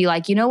have to be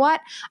you know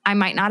what? I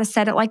might not have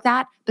said it like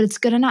that, but it's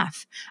good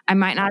enough. I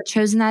might not have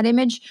chosen that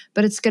image,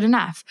 but it's good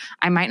enough.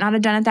 I might not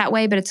have done it that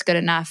way, but it's good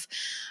enough.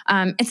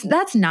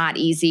 That's not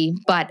easy,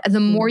 but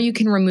the more you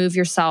can remove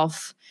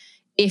yourself,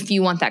 if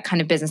you want that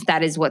kind of business,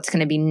 that is what's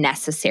going to be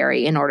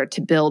necessary in order to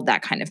build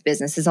that kind of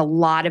business, is a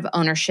lot of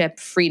ownership,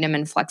 freedom,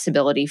 and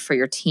flexibility for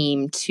your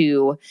team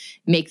to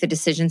make the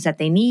decisions that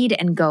they need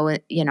and go,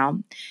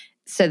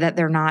 so that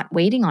they're not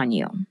waiting on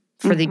you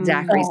for the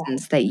exact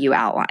reasons that you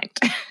outlined.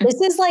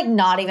 This is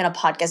not even a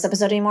podcast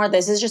episode anymore.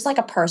 This is just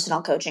a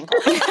personal coaching call.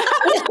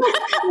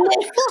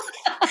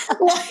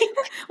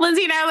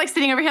 Lindsay and I are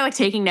sitting over here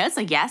taking notes.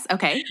 Yes,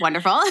 okay,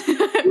 wonderful.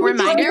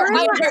 Reminder.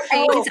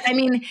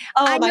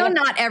 I know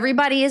not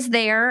everybody is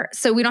there,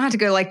 so we don't have to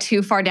go I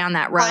too far down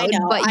that road.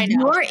 But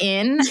you're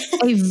in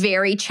a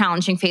very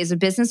challenging phase of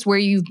business where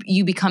you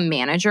become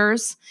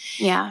managers.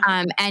 Yeah.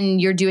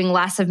 And you're doing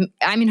less of,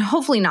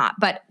 hopefully not,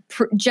 but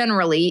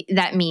generally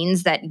that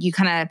means that you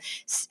kind of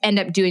end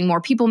up doing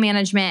more people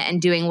management and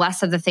doing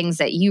less of the things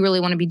that you really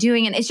want to be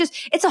doing. And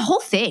it's a whole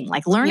thing,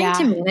 learning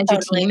to manage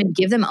a team and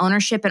give them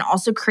ownership and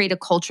also create a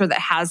culture that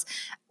has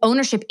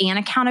ownership and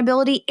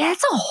accountability.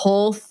 It's a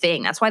whole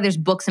thing. That's why there's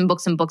books and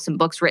books and books and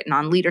books written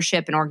on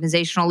leadership and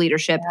organizational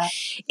leadership. Yeah.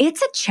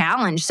 It's a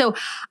challenge. So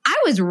I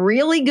was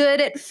really good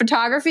at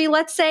photography,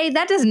 let's say.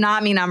 That does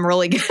not mean I'm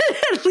really good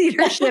at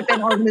leadership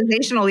and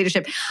organizational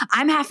leadership.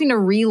 I'm having to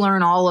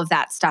relearn all of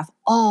that stuff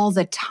all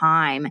the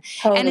time.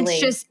 Totally. And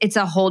it's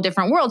a whole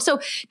different world.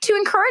 So to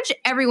encourage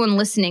everyone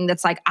listening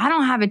that's I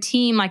don't have a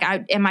team,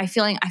 I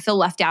feel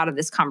left out of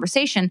this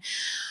conversation.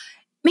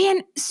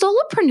 Man,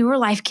 solopreneur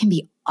life can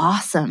be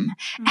awesome.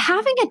 Mm-hmm.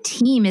 Having a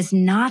team is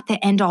not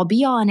the end all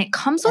be all, and it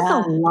comes with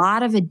a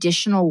lot of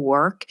additional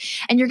work.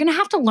 And you're going to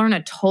have to learn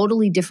a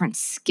totally different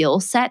skill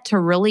set to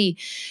really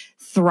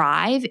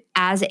thrive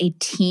as a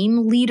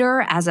team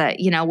leader,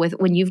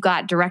 when you've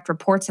got direct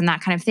reports and that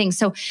kind of thing.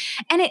 So,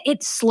 and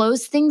it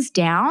slows things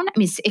down.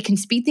 It can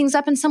speed things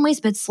up in some ways,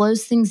 but it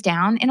slows things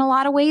down in a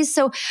lot of ways.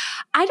 So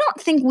I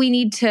don't think we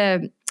need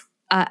to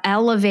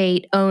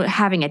elevate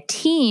having a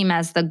team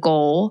as the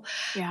goal,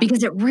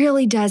 because it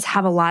really does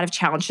have a lot of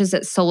challenges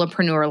that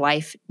solopreneur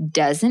life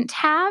doesn't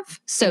have.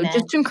 So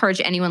just to encourage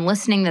anyone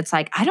listening that's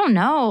I don't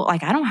know, I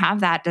don't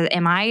have that.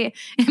 Am I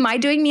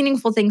doing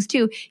meaningful things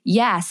too?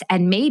 Yes.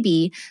 And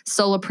maybe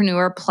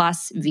solopreneur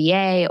plus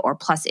VA or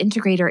plus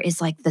integrator is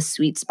the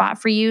sweet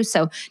spot for you.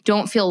 So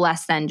don't feel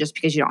less than just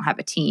because you don't have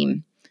a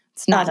team.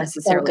 It's not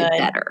necessarily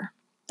better.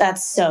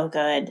 That's so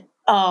good.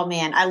 Oh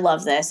man, I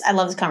love this. I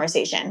love this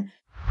conversation.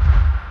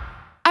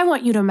 I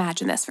want you to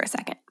imagine this for a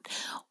second.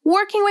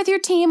 Working with your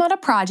team on a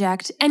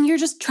project, and you're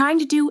just trying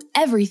to do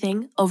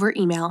everything over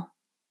email.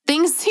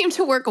 Things seem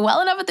to work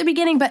well enough at the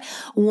beginning, but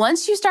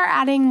once you start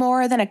adding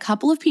more than a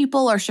couple of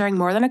people or sharing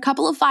more than a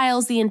couple of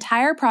files, the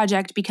entire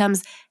project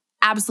becomes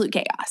absolute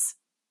chaos.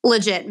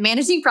 Legit,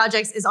 managing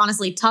projects is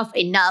honestly tough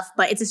enough,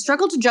 but it's a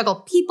struggle to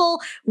juggle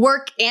people,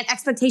 work, and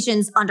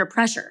expectations under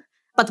pressure.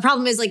 But the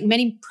problem is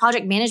many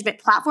project management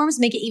platforms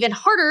make it even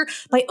harder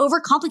by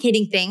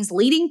overcomplicating things,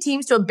 leading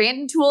teams to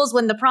abandon tools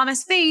when the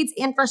promise fades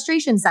and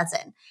frustration sets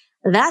in.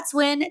 That's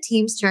when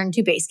teams turn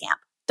to Basecamp.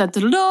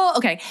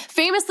 Okay.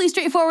 Famously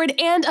straightforward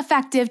and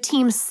effective,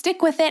 teams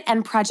stick with it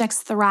and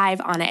projects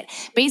thrive on it.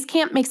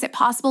 Basecamp makes it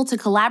possible to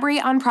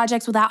collaborate on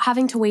projects without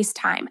having to waste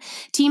time.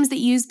 Teams that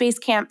use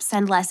Basecamp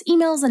send less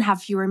emails and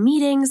have fewer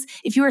meetings.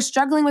 If you are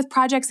struggling with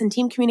projects and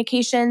team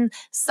communication,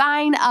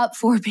 sign up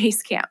for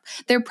Basecamp.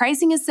 Their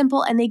pricing is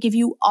simple and they give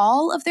you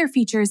all of their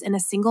features in a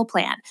single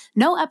plan.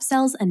 No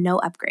upsells and no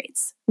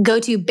upgrades. Go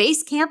to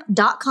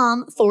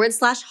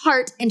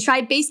basecamp.com/heart and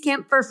try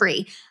Basecamp for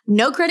free.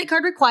 No credit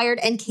card required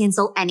and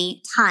cancel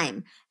any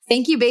time.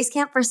 Thank you,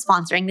 Basecamp, for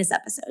sponsoring this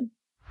episode.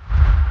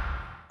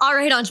 All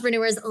right,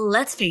 entrepreneurs,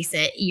 let's face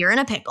it, you're in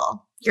a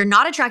pickle. You're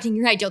not attracting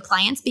your ideal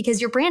clients because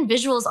your brand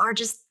visuals are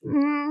just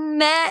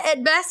meh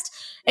at best,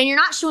 and you're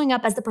not showing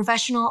up as the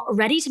professional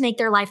ready to make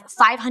their life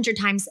 500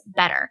 times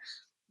better.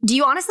 Do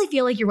you honestly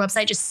feel like your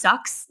website just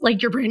sucks?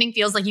 Like your branding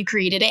feels like you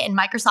created it in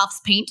Microsoft's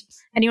Paint?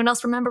 Anyone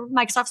else remember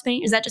Microsoft's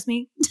Paint? Is that just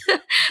me?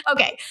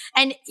 Okay.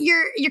 And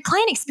your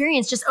client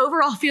experience just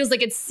overall feels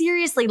like it's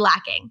seriously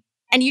lacking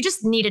and you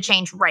just need a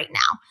change right now.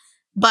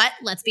 But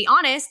let's be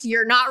honest,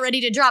 you're not ready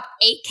to drop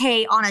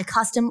 $8K on a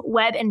custom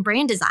web and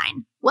brand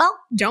design. Well,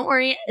 don't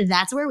worry,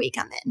 that's where we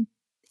come in.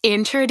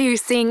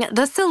 Introducing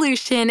the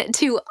solution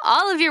to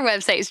all of your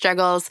website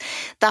struggles,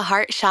 the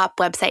Heart Shop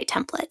website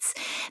templates.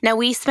 Now,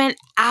 we spent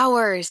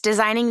hours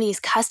designing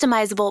these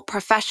customizable,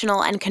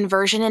 professional, and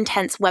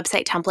conversion-intense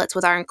website templates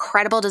with our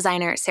incredible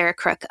designer, Sarah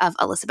Crook of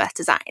Elizabeth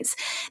Designs.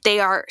 They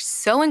are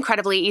so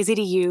incredibly easy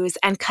to use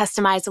and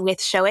customize with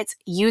Showit's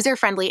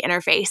user-friendly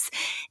interface.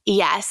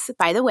 Yes,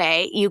 by the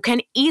way, you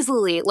can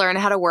easily learn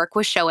how to work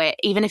with Showit,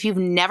 even if you've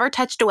never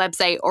touched a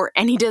website or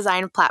any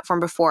design platform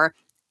before.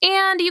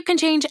 And you can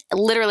change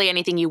literally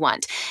anything you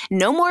want.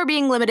 No more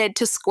being limited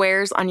to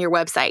squares on your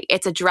website.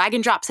 It's a drag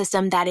and drop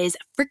system that is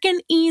freaking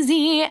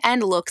easy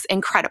and looks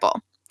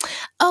incredible.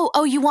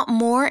 Oh, you want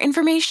more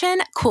information?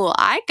 Cool,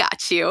 I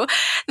got you.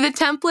 The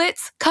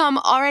templates come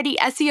already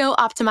SEO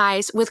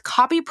optimized with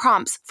copy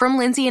prompts from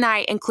Lindsay and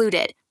I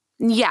included.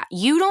 Yeah,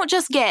 you don't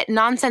just get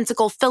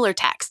nonsensical filler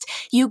text.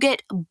 You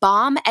get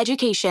bomb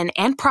education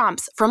and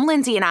prompts from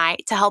Lindsay and I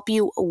to help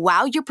you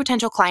wow your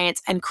potential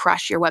clients and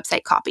crush your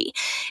website copy.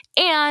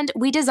 And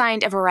we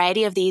designed a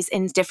variety of these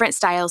in different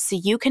styles so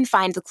you can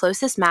find the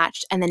closest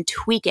match and then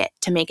tweak it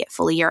to make it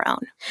fully your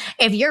own.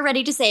 If you're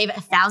ready to save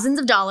thousands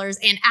of dollars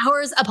and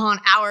hours upon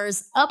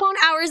hours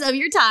of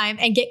your time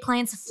and get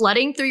clients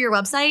flooding through your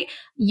website,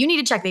 you need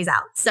to check these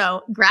out.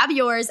 So grab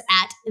yours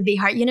at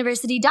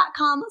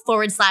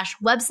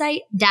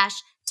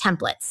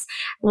theheartuniversity.com/website-templates.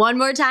 One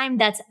more time,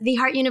 that's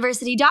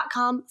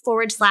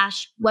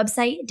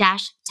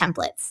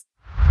theheartuniversity.com/website-templates.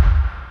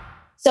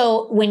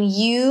 So when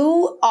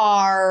you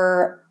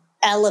are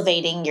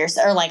elevating your,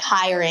 or like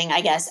hiring,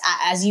 I guess,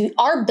 as you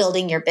are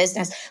building your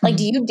business, like,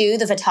 do you do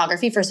the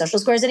photography for social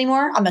squares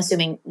anymore? I'm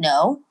assuming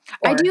no.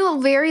 I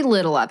do very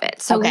little of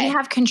it. So we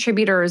have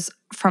contributors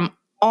from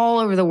all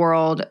over the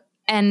world.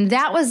 And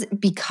that was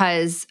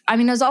because,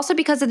 it was also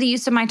because of the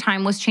use of my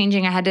time was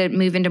changing. I had to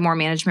move into more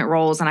management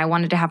roles and I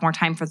wanted to have more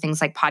time for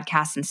things like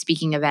podcasts and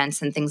speaking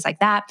events and things like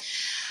that.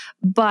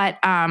 But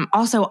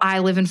also I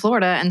live in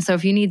Florida. And so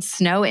if you need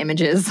snow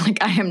images,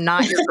 like I am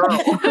not your girl.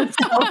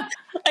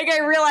 I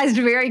realized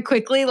very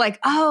quickly,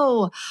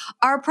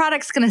 our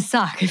product's going to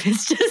suck if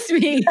it's just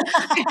me.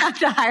 I have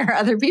to hire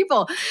other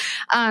people.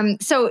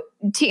 So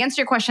to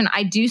answer your question,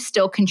 I do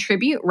still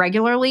contribute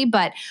regularly,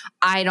 but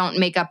I don't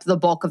make up the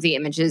bulk of the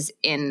images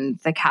in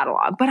the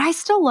catalog. But I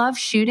still love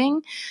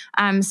shooting.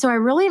 So I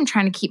really am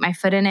trying to keep my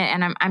foot in it.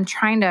 And I'm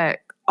trying to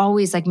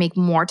always make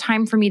more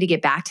time for me to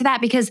get back to that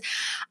because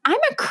I'm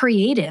a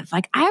creative.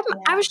 I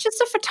was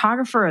just a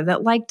photographer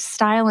that liked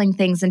styling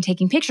things and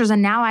taking pictures.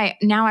 And now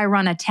I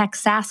run a tech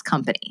SaaS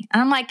company.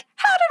 And I'm like,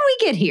 how did we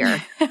get here?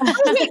 We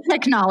make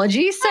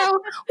technology. So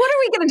what are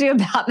we going to do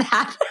about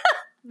that?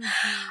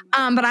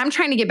 But I'm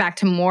trying to get back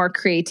to more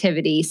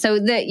creativity. So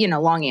the,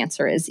 long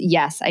answer is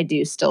yes, I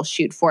do still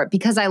shoot for it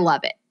because I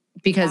love it.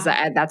 Because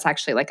that's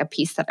actually a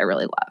piece that I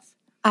really love.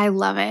 I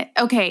love it.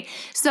 Okay.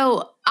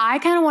 So I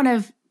kind of want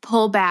to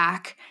pull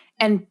back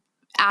and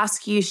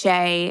ask you,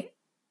 Shay,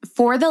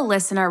 for the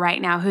listener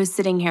right now who's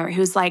sitting here,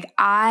 who's like,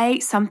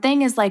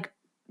 something is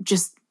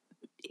just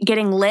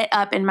getting lit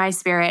up in my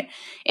spirit,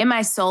 in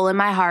my soul, in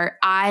my heart.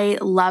 I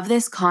love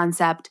this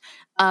concept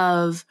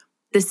of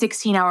the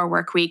 16-hour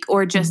work week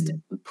or just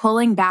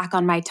pulling back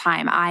on my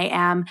time. I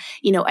am,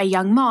 a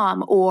young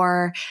mom,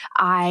 or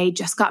I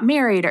just got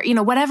married, or,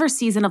 whatever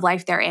season of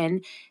life they're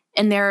in,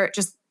 and they're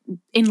just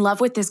in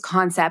love with this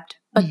concept,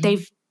 but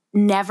they've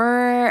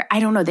never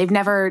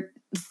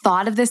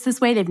thought of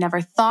this way. They've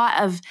never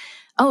thought of,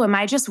 am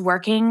I just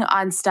working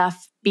on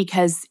stuff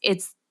because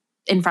it's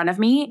in front of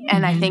me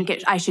and I think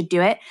I should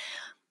do it?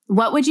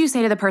 What would you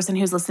say to the person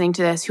who's listening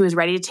to this, who is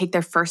ready to take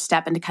their first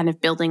step into kind of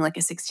building a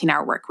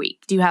 16-hour work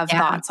week? Do you have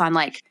thoughts on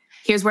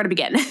here's where to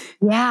begin?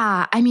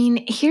 Yeah.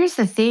 Here's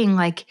the thing,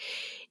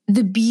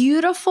 the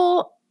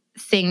beautiful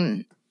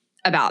thing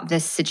about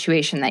this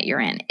situation that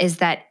you're in is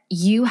that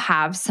you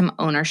have some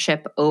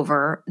ownership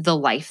over the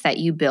life that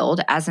you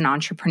build as an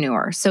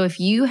entrepreneur. So if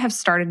you have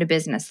started a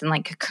business, and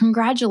like,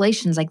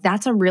 congratulations, like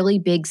that's a really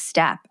big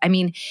step. I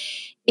mean,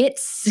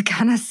 it's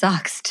kind of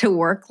sucks to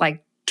work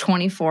like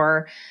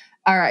 24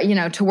 or,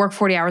 to work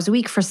 40 hours a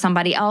week for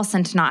somebody else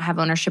and to not have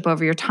ownership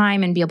over your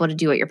time and be able to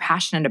do what you're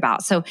passionate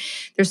about. So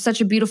there's such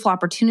a beautiful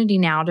opportunity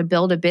now to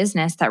build a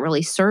business that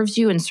really serves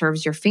you and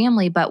serves your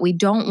family, but we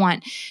don't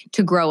want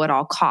to grow at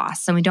all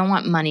costs and we don't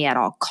want money at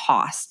all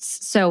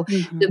costs. So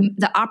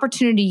the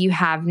opportunity you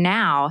have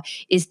now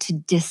is to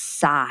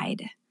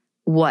decide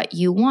what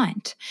you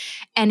want.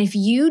 And if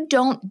you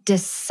don't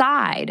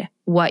decide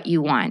what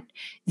you want,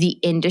 the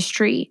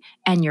industry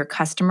and your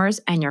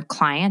customers and your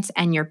clients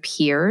and your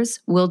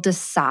peers will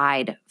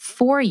decide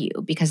for you,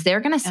 because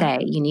they're going to say,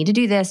 you need to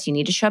do this, you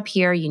need to show up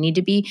here, you need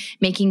to be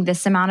making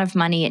this amount of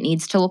money, it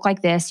needs to look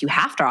like this, you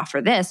have to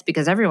offer this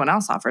because everyone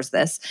else offers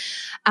this.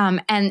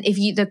 And if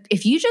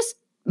you just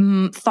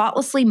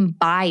thoughtlessly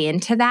buy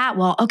into that,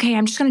 well, okay,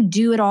 I'm just going to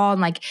do it all,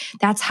 and like,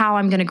 that's how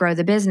I'm going to grow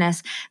the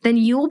business, then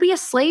you will be a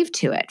slave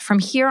to it from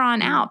here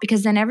on out,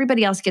 because then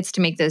everybody else gets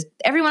to make those,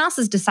 everyone else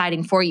is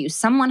deciding for you.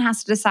 Someone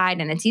has to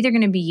decide, and it's either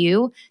going to be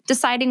you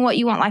deciding what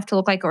you want life to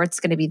look like, or it's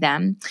going to be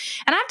them.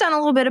 And I've done a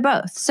little bit of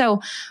both.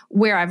 So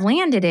where I've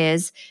landed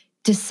is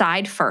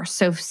decide first.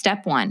 So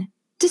step one,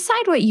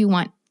 decide what you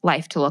want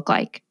life to look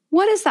like.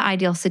 What is the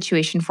ideal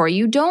situation for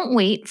you? Don't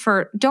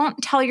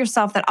tell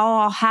yourself that,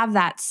 I'll have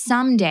that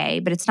someday,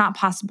 but it's not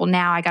possible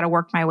now. I got to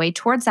work my way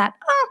towards that.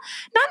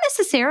 Not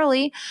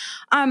necessarily.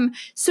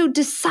 So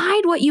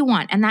decide what you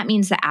want. And that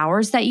means the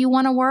hours that you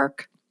want to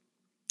work,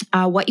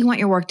 what you want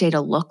your workday to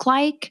look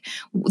like,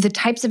 the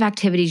types of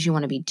activities you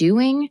want to be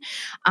doing,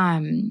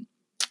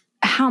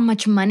 how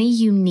much money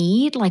you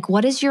need, like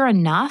what is your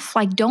enough?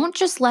 Like, don't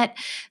just let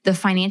the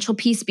financial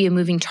piece be a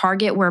moving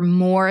target where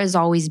more is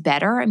always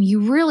better. I mean,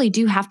 you really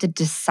do have to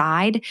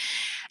decide,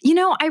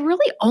 I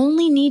really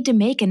only need to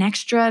make an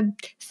extra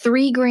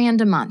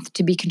 $3,000 a month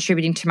to be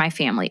contributing to my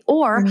family,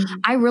 or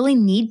I really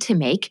need to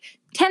make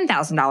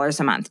 $10,000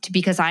 a month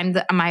because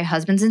my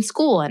husband's in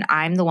school and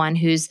I'm the one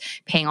who's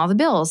paying all the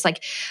bills.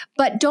 Like,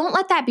 but don't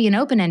let that be an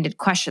open-ended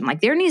question.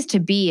 Like, there needs to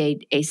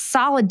be a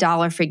solid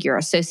dollar figure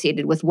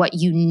associated with what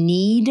you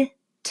need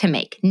to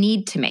make.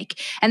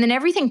 And then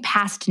everything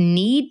past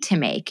need to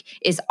make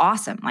is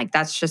awesome. Like,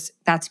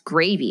 that's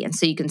gravy. And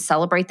so you can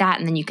celebrate that.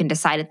 And then you can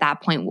decide at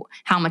that point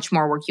how much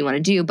more work you want to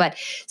do. But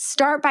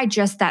start by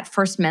just that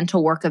first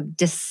mental work of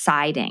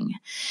deciding.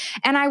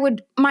 And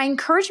my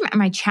encouragement and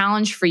my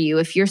challenge for you,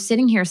 if you're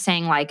sitting here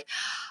saying like,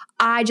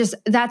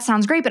 that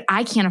sounds great, but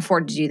I can't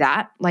afford to do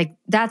that. Like,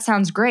 that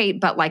sounds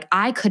great, but like,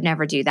 I could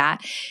never do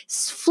that.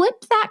 Flip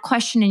that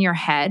question in your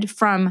head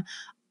from,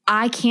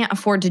 I can't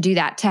afford to do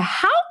that, to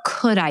how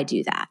could I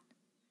do that?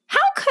 How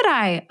could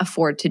I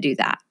afford to do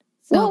that?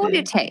 What would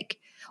it take?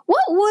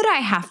 What would I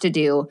have to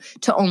do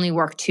to only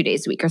work 2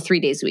 days a week or 3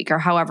 days a week or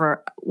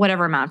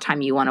whatever amount of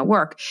time you want to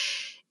work?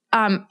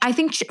 I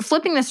think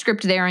flipping the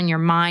script there in your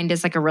mind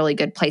is like a really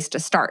good place to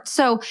start.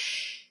 So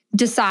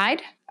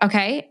decide,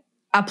 okay,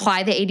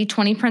 apply the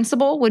 80-20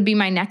 principle would be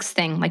my next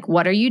thing. Like,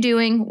 what are you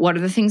doing? What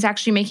are the things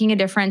actually making a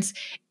difference?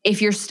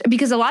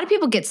 Because a lot of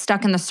people get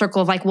stuck in the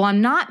circle of like, well,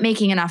 I'm not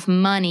making enough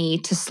money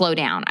to slow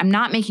down. I'm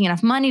not making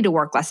enough money to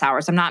work less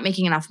hours. I'm not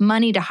making enough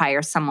money to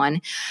hire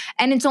someone.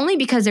 And it's only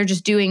because they're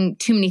just doing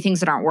too many things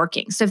that aren't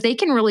working. So if they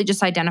can really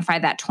just identify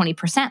that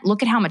 20%,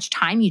 look at how much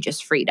time you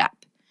just freed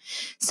up.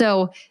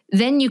 So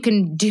then you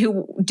can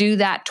do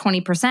that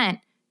 20%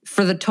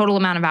 for the total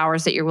amount of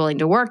hours that you're willing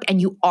to work. And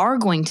you are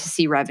going to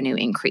see revenue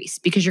increase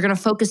because you're going to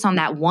focus on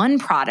that one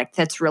product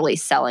that's really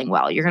selling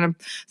well. You're going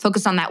to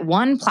focus on that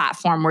one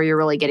platform where you're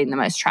really getting the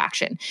most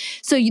traction.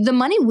 So the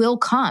money will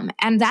come.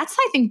 And that's,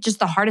 I think, just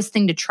the hardest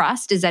thing to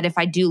trust is that if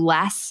I do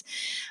less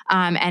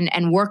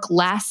and work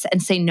less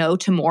and say no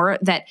to more,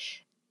 that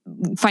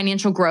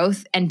financial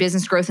growth and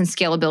business growth and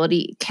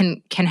scalability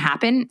can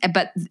happen.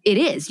 But it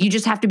is. You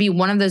just have to be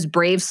one of those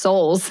brave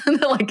souls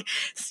that like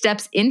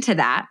steps into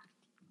that.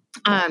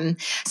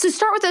 So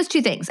start with those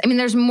two things. I mean,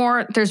 there's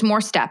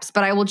more steps,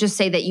 but I will just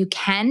say that you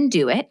can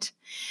do it,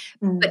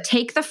 but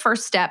take the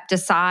first step,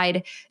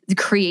 decide,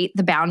 create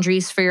the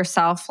boundaries for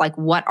yourself. Like,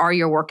 what are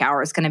your work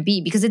hours going to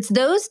be? Because it's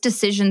those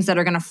decisions that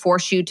are going to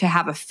force you to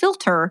have a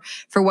filter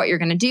for what you're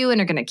going to do and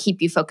are going to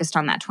keep you focused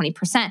on that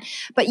 20%.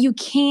 But you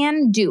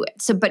can do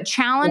it. So, but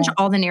challenge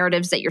all the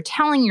narratives that you're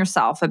telling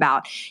yourself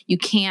about you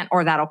can't,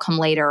 or that'll come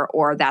later,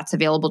 or that's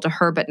available to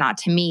her, but not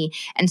to me,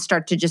 and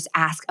start to just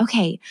ask,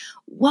 okay,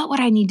 what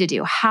would I need to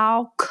do?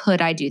 How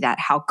could I do that?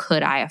 How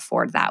could I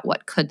afford that?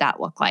 What could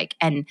that look like?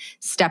 And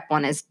step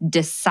one is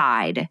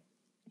decide,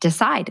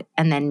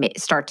 and then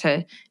start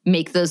to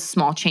make those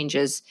small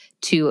changes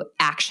to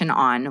action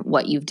on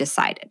what you've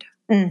decided.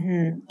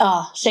 Mm-hmm.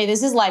 Oh, Shay,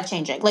 this is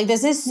life-changing. Like,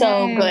 this is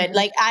so good.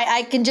 Like,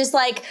 I can just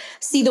like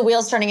see the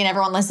wheels turning and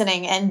everyone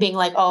listening and being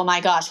like, oh my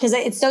gosh. Cause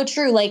it's so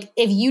true. Like,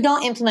 if you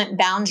don't implement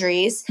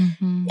boundaries,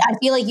 I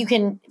feel like you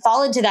can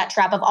fall into that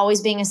trap of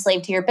always being a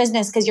slave to your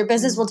business, because your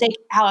business will take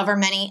however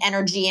many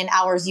energy and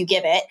hours you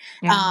give it.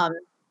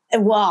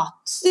 Well,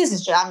 this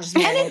is true. I'm just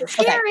and it's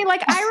scary.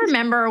 Like I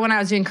remember when I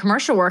was doing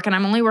commercial work and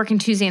I'm only working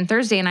Tuesday and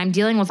Thursday and I'm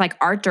dealing with like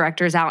art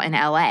directors out in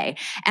LA.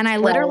 And I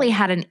literally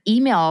had an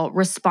email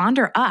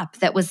responder up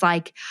that was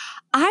like,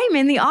 I'm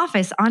in the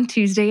office on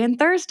Tuesday and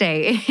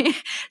Thursday.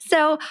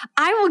 So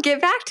I will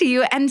get back to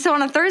you. And so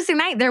on a Thursday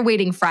night, they're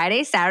waiting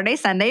Friday, Saturday,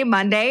 Sunday,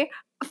 Monday,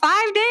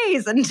 5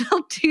 days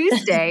until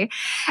Tuesday.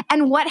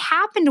 And what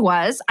happened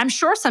was, I'm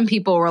sure some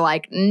people were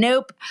like,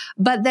 nope.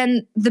 But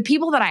then the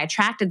people that I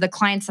attracted, the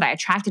clients that I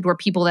attracted were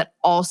people that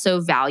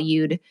also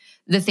valued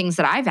the things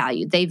that I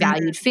valued. They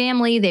valued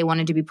family. They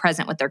wanted to be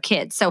present with their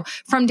kids. So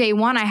from day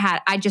one,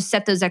 I just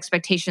set those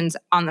expectations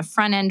on the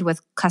front end with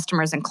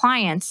customers and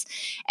clients.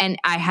 And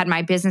I had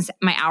my business,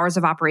 my hours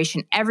of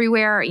operation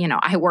everywhere. You know,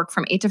 I work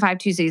from 8 to 5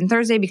 Tuesdays and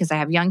Thursdays because I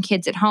have young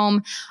kids at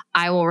home.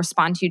 I will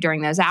respond to you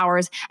during those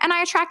hours. And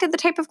I attracted the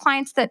type of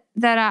clients that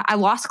I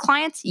lost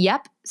clients.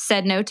 Yep.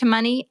 Said no to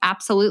money,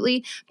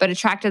 absolutely, but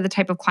attracted the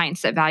type of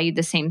clients that valued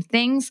the same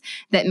things,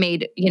 that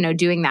made,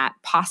 doing that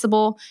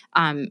possible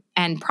and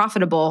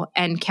profitable,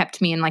 and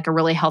kept me in like a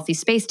really healthy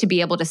space to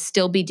be able to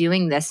still be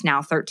doing this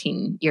now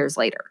 13 years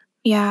later.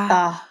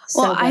 Yeah.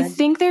 Well, I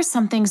think there's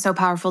something so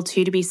powerful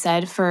too to be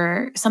said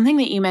for something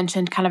that you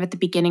mentioned kind of at the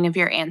beginning of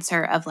your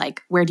answer of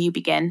like, where do you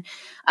begin?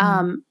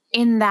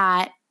 In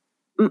that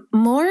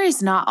more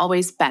is not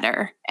always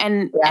better.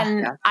 And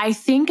I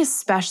think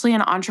especially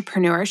in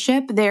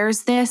entrepreneurship,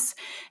 there's this,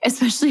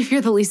 especially if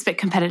you're the least bit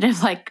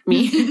competitive like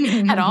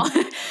me at all,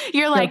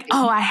 you're like,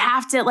 oh, I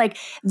have to like,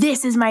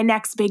 this is my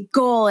next big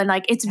goal. And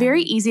like, it's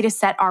very easy to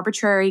set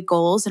arbitrary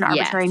goals and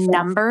arbitrary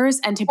numbers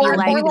and to be or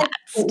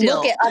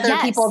look at other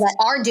people that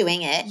are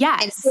doing it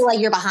and feel like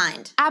you're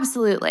behind.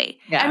 Absolutely.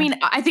 Yeah. I mean,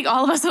 I think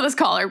all of us on this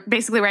call are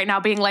basically right now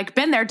being like,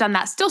 been there, done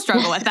that, still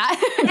struggle with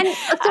that.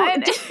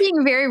 and just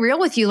being very real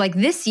with you, like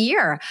this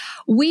year,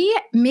 we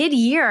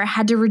mid-year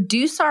had to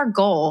reduce our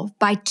goal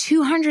by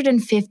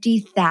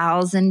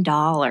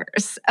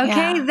 $250,000. Okay.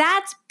 Yeah.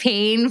 That's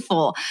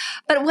painful.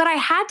 But what I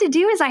had to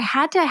do is I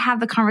had to have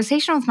the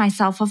conversation with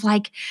myself of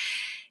like,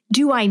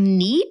 do I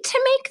need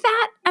to make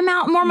that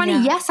amount more money?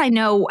 Yeah. Yes, I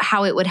know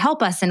how it would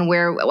help us and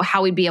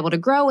how we'd be able to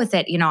grow with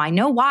it. I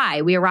know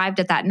why we arrived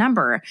at that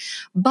number,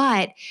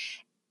 but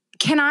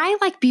can I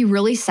like be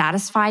really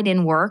satisfied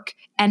in work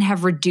and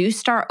have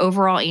reduced our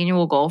overall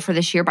annual goal for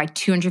this year by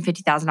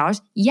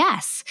 $250,000?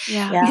 Yes.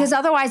 Yeah. Because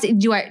otherwise,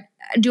 do I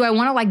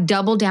want to like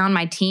double down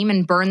my team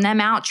and burn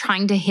them out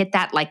trying to hit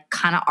that like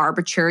kind of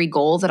arbitrary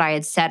goal that I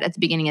had set at the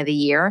beginning of the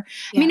year?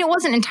 Yeah. I mean, it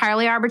wasn't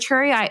entirely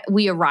arbitrary.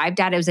 We arrived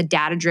at it was a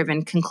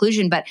data-driven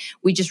conclusion, but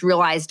we just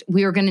realized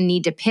we were going to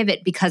need to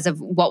pivot because of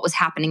what was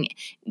happening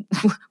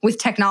with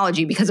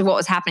technology, because of what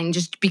was happening,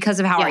 just because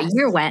of how our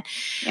year went.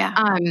 Yeah.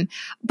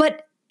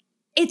 But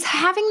it's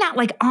having that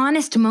like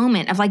honest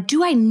moment of like,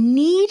 do I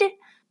need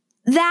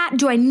that?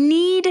 Do I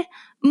need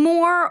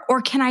more?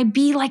 Or can I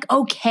be like,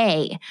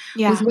 okay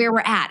with where we're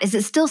at? Is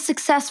it still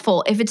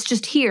successful if it's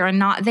just here and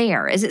not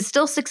there? Is it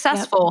still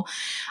successful?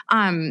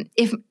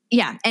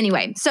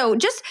 Anyway. So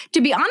just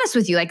to be honest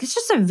with you, like it's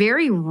just a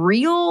very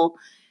real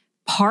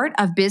part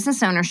of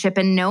business ownership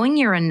and knowing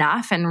you're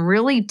enough and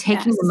really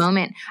taking the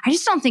moment. I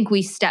just don't think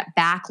we step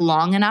back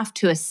long enough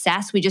to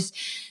assess.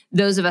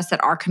 Those of us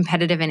that are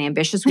competitive and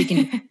ambitious, we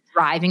can be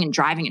driving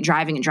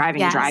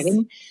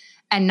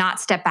and not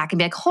step back and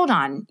be like, hold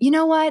on, you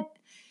know what?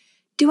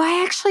 Do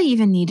I actually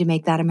even need to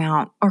make that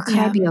amount? Or could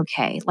I be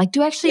okay? Like,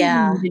 do I actually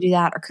even need to do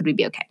that? Or could we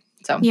be okay?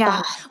 So,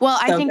 well,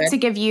 I think to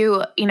give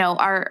you,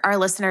 our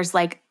listeners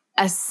like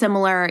a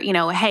similar,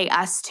 hey,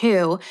 us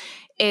too,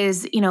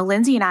 is,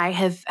 Lindsay and I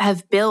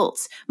have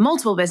built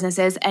multiple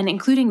businesses and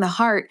including the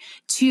Heart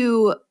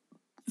to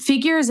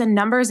figures and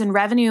numbers and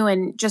revenue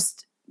and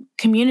just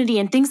community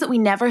and things that we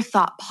never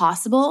thought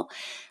possible.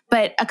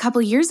 But a couple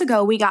of years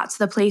ago, we got to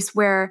the place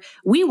where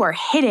we were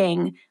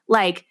hitting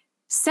like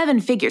 7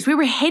 figures. We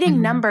were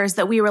hitting numbers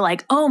that we were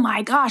like, oh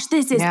my gosh,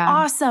 this is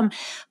awesome.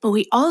 But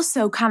we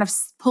also kind of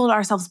pulled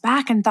ourselves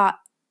back and thought,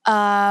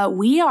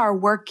 we are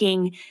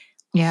working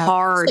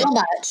hard so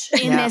much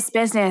in this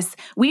business.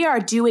 We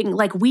are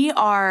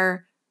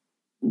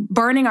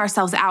burning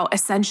ourselves out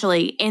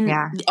essentially in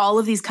all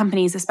of these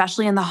companies,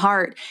 especially in the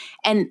Heart.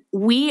 And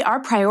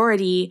our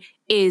priority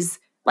is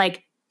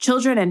like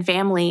children and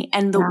family.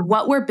 And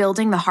what we're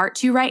building the Heart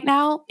to right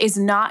now is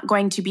not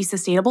going to be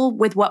sustainable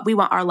with what we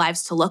want our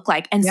lives to look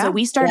like. And so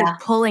we started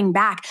pulling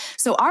back.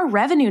 So our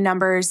revenue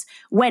numbers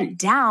went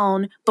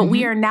down, but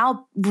we are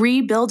now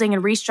rebuilding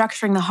and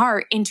restructuring the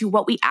Heart into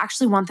what we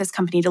actually want this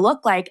company to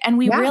look like. And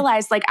we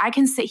realized like, I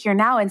can sit here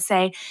now and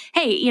say,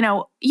 hey,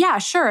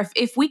 sure.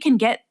 If we can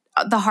get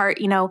the Heart,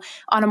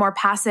 on a more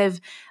passive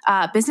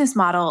business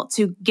model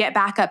to get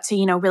back up to,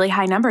 really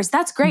high numbers.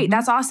 That's great.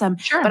 That's awesome.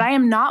 Sure. But I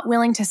am not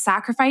willing to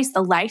sacrifice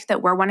the life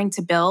that we're wanting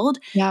to build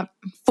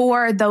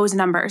for those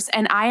numbers.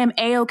 And I am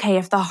A-okay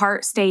if the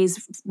Heart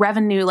stays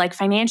revenue, like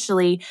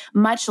financially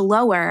much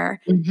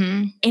lower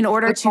in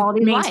order to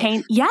maintain.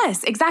 Life.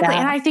 Yes, exactly.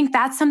 And I think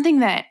that's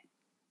something that,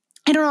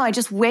 I don't know, I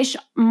just wish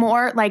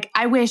more, like,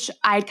 I wish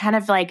I'd kind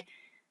of like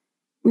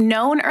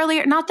known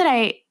earlier, not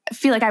that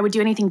feel like I would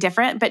do anything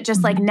different, but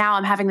just like now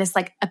I'm having this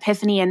like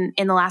epiphany in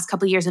the last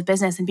couple of years of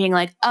business and being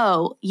like,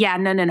 oh yeah,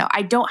 no.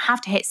 I don't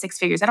have to hit 6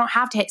 figures. I don't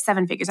have to hit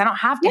 7 figures. I don't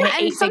have to hit 8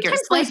 figures.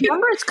 Sometimes those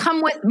numbers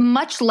come with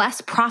much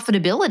less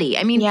profitability.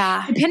 I mean,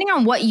 depending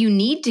on what you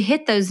need to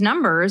hit those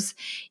numbers,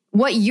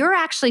 what you're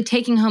actually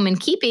taking home and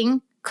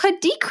keeping could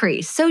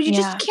decrease. So you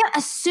just can't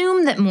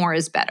assume that more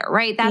is better,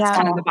 right? That's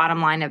kind of the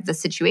bottom line of the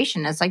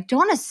situation. It's like,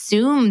 don't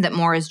assume that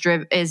more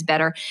is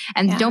better,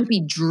 and don't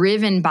be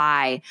driven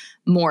by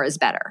more is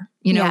better.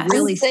 You know,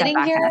 really step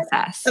back and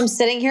assess. I'm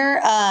sitting here,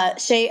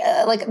 Shay,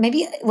 like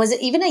maybe, was it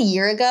even a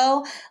year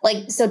ago?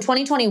 Like, so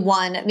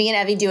 2021, me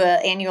and Evie do an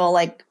annual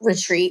like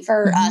retreat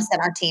for us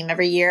and our team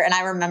every year. And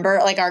I remember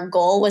like our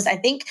goal was, I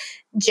think,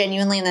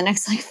 genuinely in the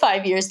next like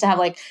 5 years to have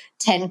like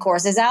 10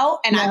 courses out.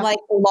 And I'm like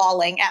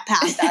lolling at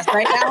past us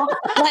right now.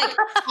 Like,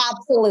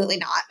 absolutely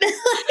not.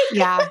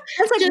 It's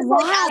like,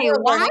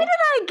 why did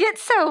I get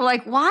so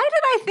like, why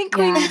did I think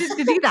we needed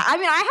to do that? I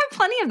mean, I have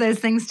plenty of those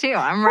things too.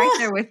 I'm right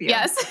there with you.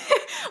 Yes.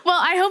 Well,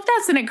 I hope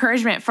that's an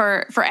encouragement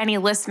for any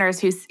listeners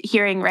who's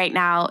hearing right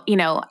now, you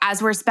know,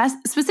 as we're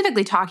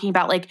specifically talking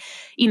about like,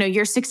 you know,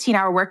 your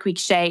 16-hour work week,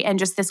 Shay, and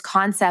just this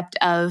concept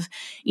of,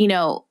 you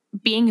know,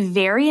 being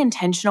very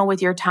intentional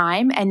with your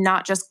time and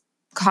not just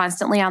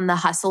constantly on the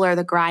hustle or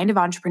the grind of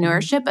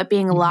entrepreneurship, but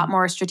being a lot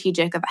more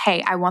strategic of,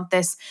 hey, I want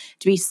this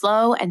to be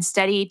slow and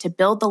steady to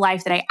build the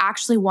life that I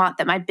actually want,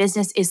 that my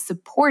business is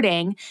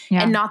supporting,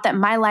 and not that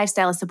my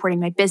lifestyle is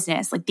supporting my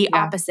business, like the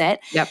opposite.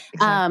 Yep.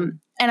 Exactly.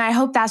 And I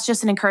hope that's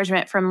just an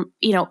encouragement from,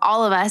 you know,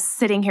 all of us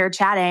sitting here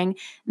chatting,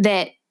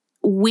 that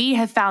we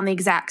have found the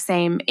exact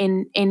same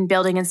in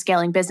building and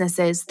scaling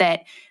businesses,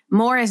 that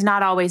more is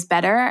not always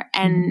better,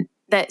 and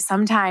that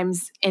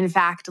sometimes, in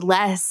fact,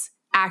 less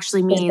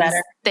actually means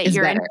that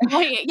you're better.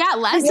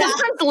 Less.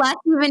 Sometimes less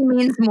even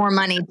means more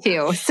money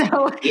too.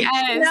 So you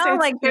know,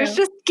 like there's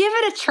just give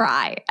it a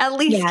try. At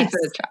least give it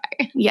a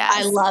try. Yeah,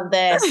 I love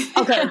this.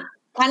 Okay.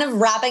 Kind of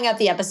wrapping up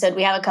the episode,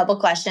 we have a couple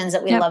questions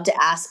that we love to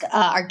ask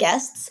our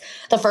guests.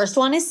 The first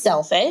one is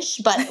selfish,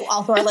 but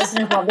also our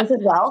listeners love this as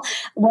well.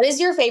 What is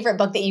your favorite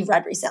book that you've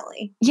read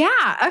recently?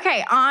 Yeah.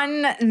 Okay.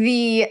 On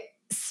the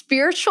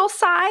spiritual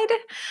side,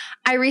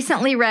 I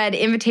recently read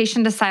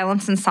Invitation to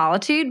Silence and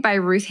Solitude by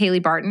Ruth Haley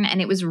Barton,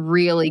 and it was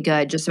really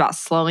good, just about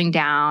slowing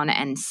down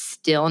and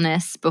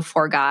stillness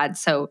before God.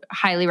 So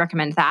highly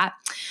recommend that.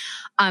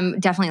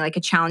 Definitely like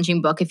a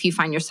challenging book if you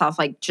find yourself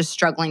like just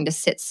struggling to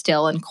sit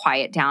still and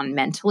quiet down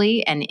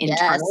mentally and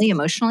internally,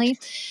 emotionally.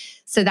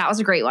 So that was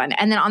a great one.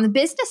 And then on the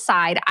business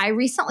side, I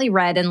recently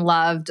read and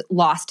loved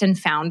Lost and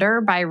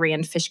Founder by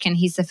Rand Fishkin.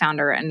 He's the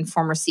founder and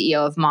former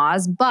CEO of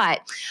Moz.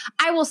 But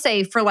I will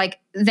say for like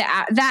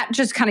that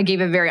just kind of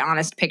gave a very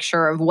honest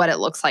picture of what it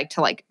looks like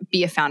to like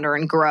be a founder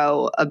and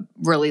grow a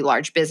really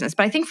large business.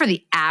 But I think for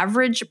the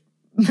average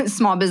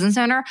small business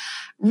owner,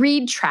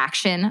 read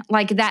Traction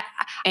like that.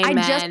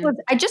 Amen.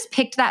 I just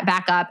picked that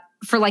back up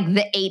for like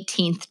the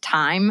 18th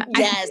time.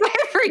 Yes. I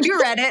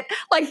reread it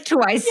like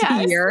twice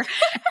a year,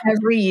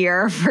 every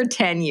year for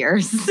 10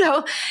 years.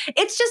 So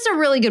it's just a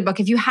really good book.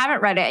 If you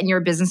haven't read it and you're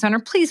a business owner,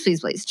 please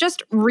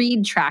just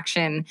read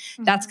Traction.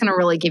 That's going to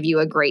really give you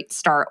a great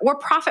start. Or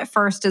Profit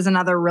First is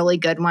another really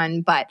good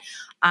one. But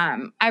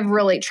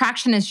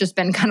Traction has just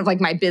been kind of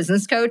like my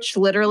business coach,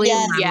 literally.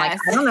 Yes. I'm like,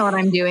 I don't know what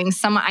I'm doing.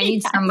 I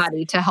need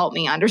somebody to help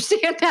me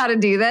understand how to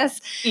do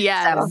this.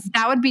 Yes. So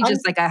that would be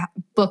just like a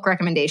book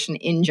recommendation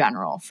in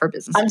general for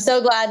business. I'm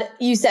so glad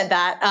you said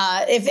that.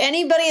 If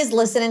anybody is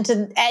listening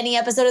to any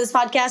episode of this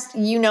podcast,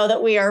 you know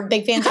that we are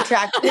big fans of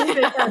Traction.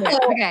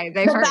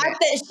 The fact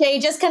that Shay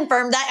just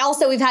confirmed that.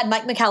 Also, we've had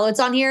Mike McCallowitz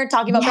on here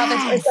talking about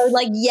profits. So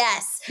like,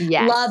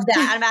 love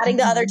that. I'm adding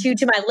the other two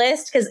to my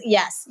list because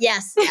yes.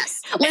 Okay.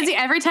 Lindsay,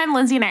 every time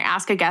Lindsay and I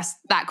ask a guest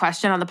that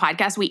question on the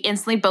podcast, we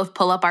instantly both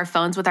pull up our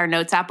phones with our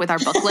notes app with our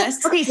book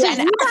list. Okay, so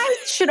you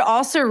guys should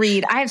also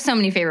read, I have so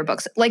many favorite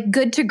books, like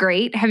Good to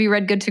Great. Have you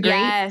read Good to Great?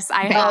 Yes,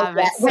 I have.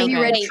 Have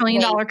you read $1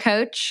 Trillion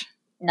Coach?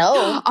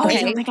 No. I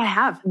don't think I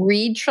have.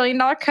 Read $1 Trillion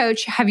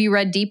Coach. Have you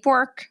read Deep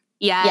Work?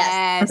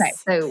 Yes. Okay,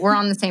 so we're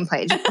on the same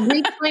page.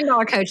 Read $1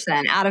 Trillion Coach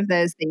then, out of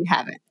those that you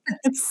haven't.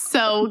 It's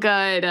so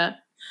good.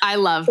 I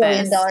love $1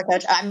 this. Trillion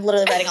Coach. I'm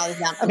literally writing all this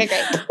down. Okay,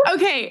 great.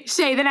 Okay,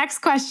 Shay, the next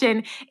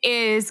question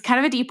is kind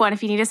of a deep one.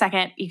 If you need a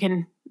second, you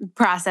can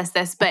process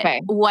this. But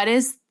what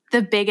is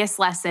the biggest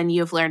lesson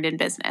you've learned in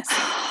business?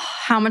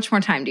 How much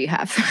more time do you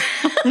have?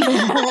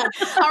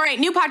 All right,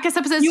 new podcast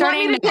episode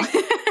starting. You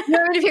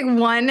want me to pick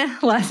one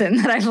lesson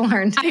that I've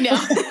learned? I know.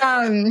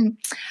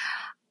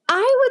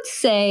 I would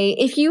say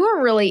if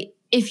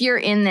you're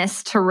in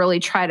this to really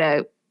try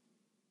to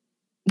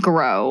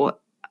grow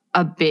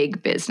a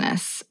big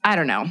business, I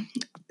don't know.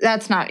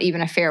 That's not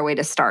even a fair way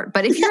to start.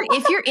 But if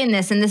you're in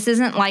this and this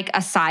isn't like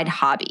a side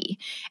hobby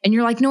and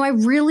you're like, no, I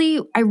really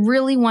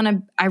want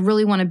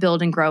to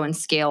build and grow and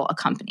scale a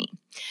company,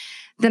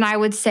 then I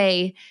would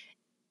say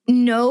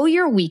know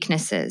your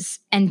weaknesses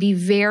and be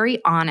very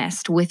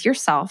honest with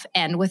yourself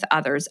and with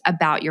others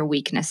about your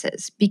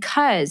weaknesses,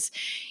 because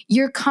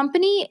your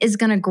company is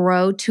going to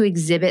grow to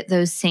exhibit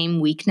those same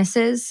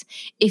weaknesses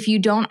if you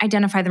don't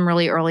identify them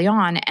really early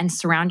on and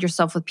surround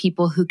yourself with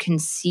people who can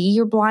see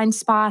your blind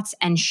spots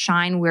and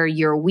shine where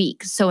you're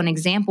weak. So an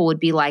example would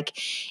be like,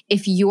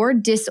 if you're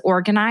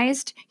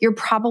disorganized, you're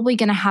probably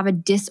going to have a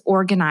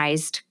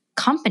disorganized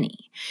company.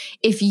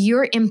 If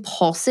you're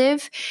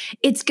impulsive,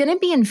 it's going to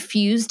be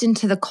infused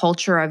into the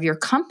culture of your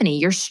company.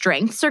 Your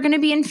strengths are going to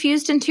be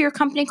infused into your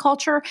company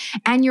culture,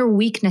 and your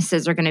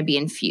weaknesses are going to be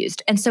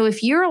infused. And so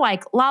if you're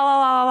like, la, la,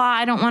 la, la,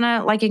 I don't want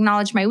to like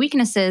acknowledge my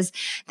weaknesses,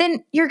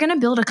 then you're going to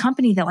build a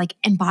company that like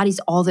embodies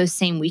all those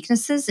same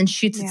weaknesses and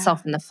shoots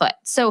itself in the foot.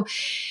 So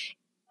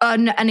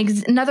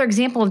another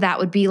example of that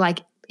would be like,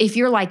 if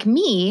you're like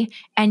me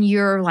and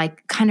you're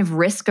like kind of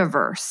risk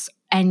averse,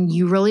 and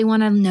you really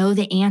want to know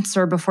the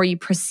answer before you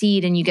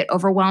proceed and you get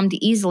overwhelmed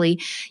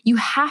easily, you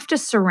have to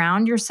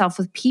surround yourself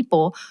with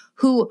people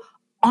who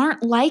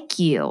aren't like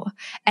you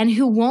and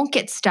who won't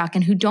get stuck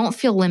and who don't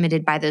feel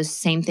limited by those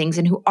same things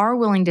and who are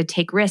willing to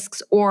take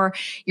risks. Or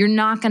you're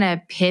not going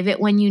to pivot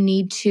when you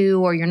need to,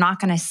 or you're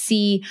not going to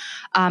see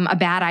a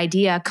bad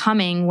idea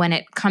coming when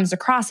it comes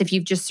across if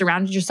you've just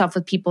surrounded yourself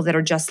with people that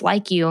are just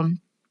like you.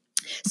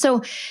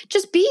 So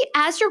just be,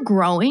 as you're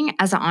growing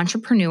as an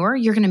entrepreneur,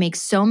 you're going to make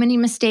so many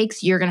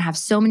mistakes. You're going to have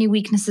so many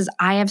weaknesses.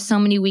 I have so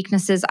many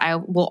weaknesses. I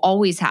will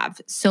always have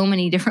so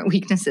many different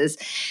weaknesses,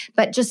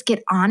 but just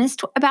get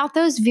honest about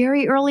those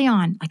very early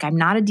on. Like, I'm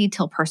not a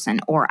detail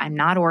person, or I'm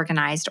not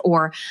organized,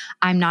 or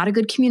I'm not a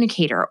good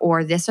communicator,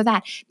 or this or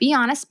that. Be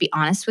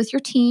honest with your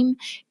team,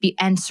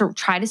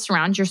 try to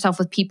surround yourself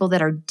with people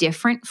that are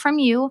different from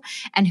you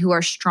and who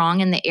are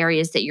strong in the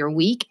areas that you're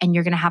weak. And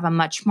you're going to have a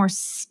much more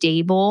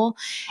stable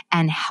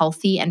and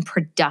healthy and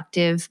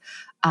productive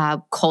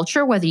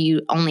culture, whether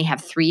you only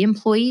have 3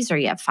 employees or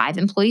you have 5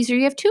 employees or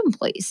you have 2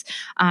 employees.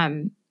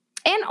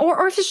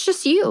 Or if it's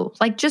just you,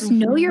 like, just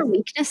know your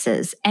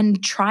weaknesses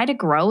and try to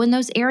grow in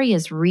those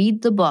areas.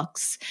 Read the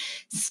books,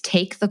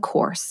 take the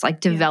course, like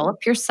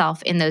develop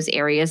yourself in those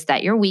areas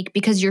that you're weak,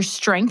 because your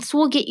strengths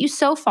will get you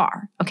so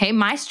far. Okay.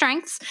 My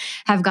strengths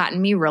have gotten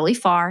me really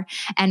far,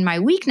 and my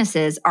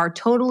weaknesses are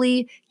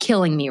totally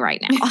killing me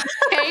right now.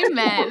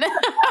 Amen.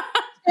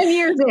 10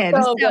 years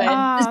in. So good.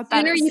 The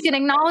sooner you can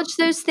acknowledge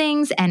those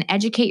things and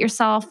educate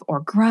yourself or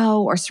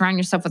grow or surround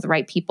yourself with the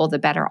right people, the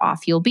better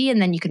off you'll be. And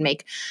then you can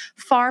make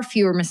far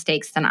fewer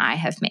mistakes than I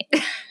have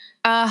made.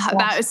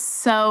 That is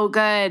so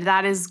good.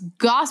 That is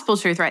gospel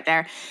truth right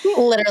there.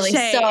 Literally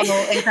Shay.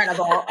 so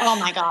incredible. Oh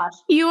my gosh.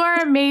 You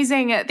are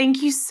amazing.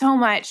 Thank you so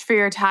much for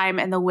your time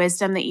and the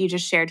wisdom that you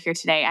just shared here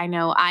today. I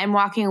know I'm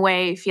walking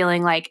away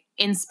feeling like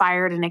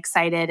inspired and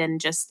excited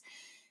and just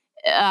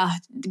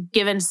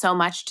given so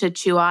much to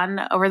chew on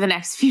over the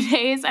next few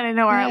days. And I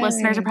know our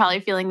listeners are probably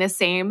feeling the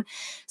same.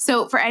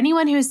 So for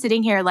anyone who is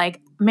sitting here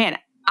like, man,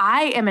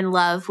 I am in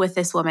love with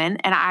this woman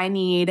and I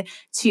need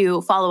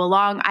to follow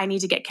along. I need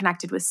to get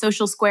connected with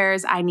Social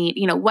Squares. I need,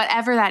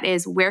 whatever that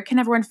is, where can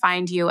everyone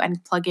find you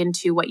and plug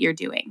into what you're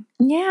doing?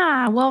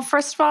 Yeah. Well,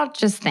 first of all,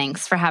 just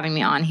thanks for having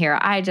me on here.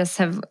 I just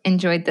have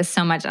enjoyed this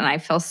so much and I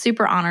feel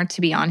super honored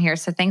to be on here.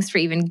 So thanks for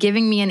even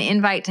giving me an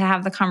invite to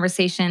have the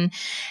conversation.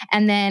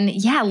 And then,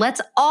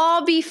 let's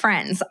all be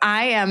friends.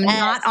 I am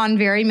not on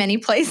very many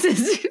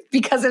places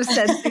because I've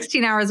said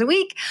 16 hours a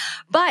week,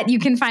 but you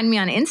can find me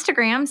on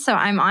Instagram. So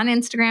I'm on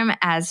Instagram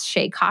as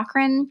Shay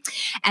Cochrane.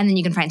 And then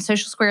you can find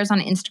Social Squares on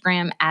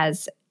Instagram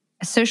as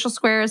Social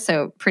Squares.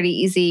 So pretty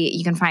easy.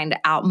 You can find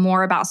out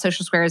more about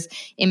Social Squares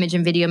image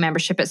and video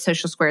membership at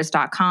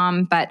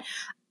socialsquares.com. But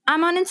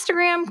I'm on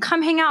Instagram.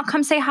 Come hang out.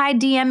 Come say hi.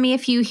 DM me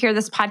if you hear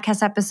this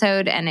podcast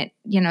episode and it,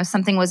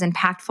 something was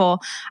impactful.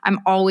 I'm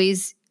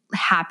always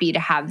happy to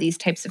have these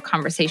types of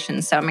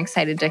conversations. So I'm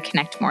excited to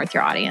connect more with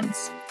your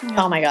audience.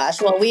 Oh my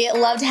gosh. Well, we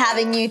loved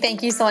having you.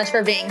 Thank you so much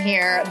for being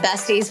here.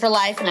 Besties for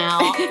life now.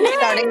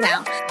 Starting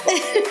now.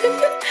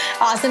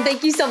 Awesome.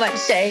 Thank you so much,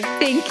 Shay.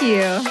 Thank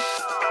you.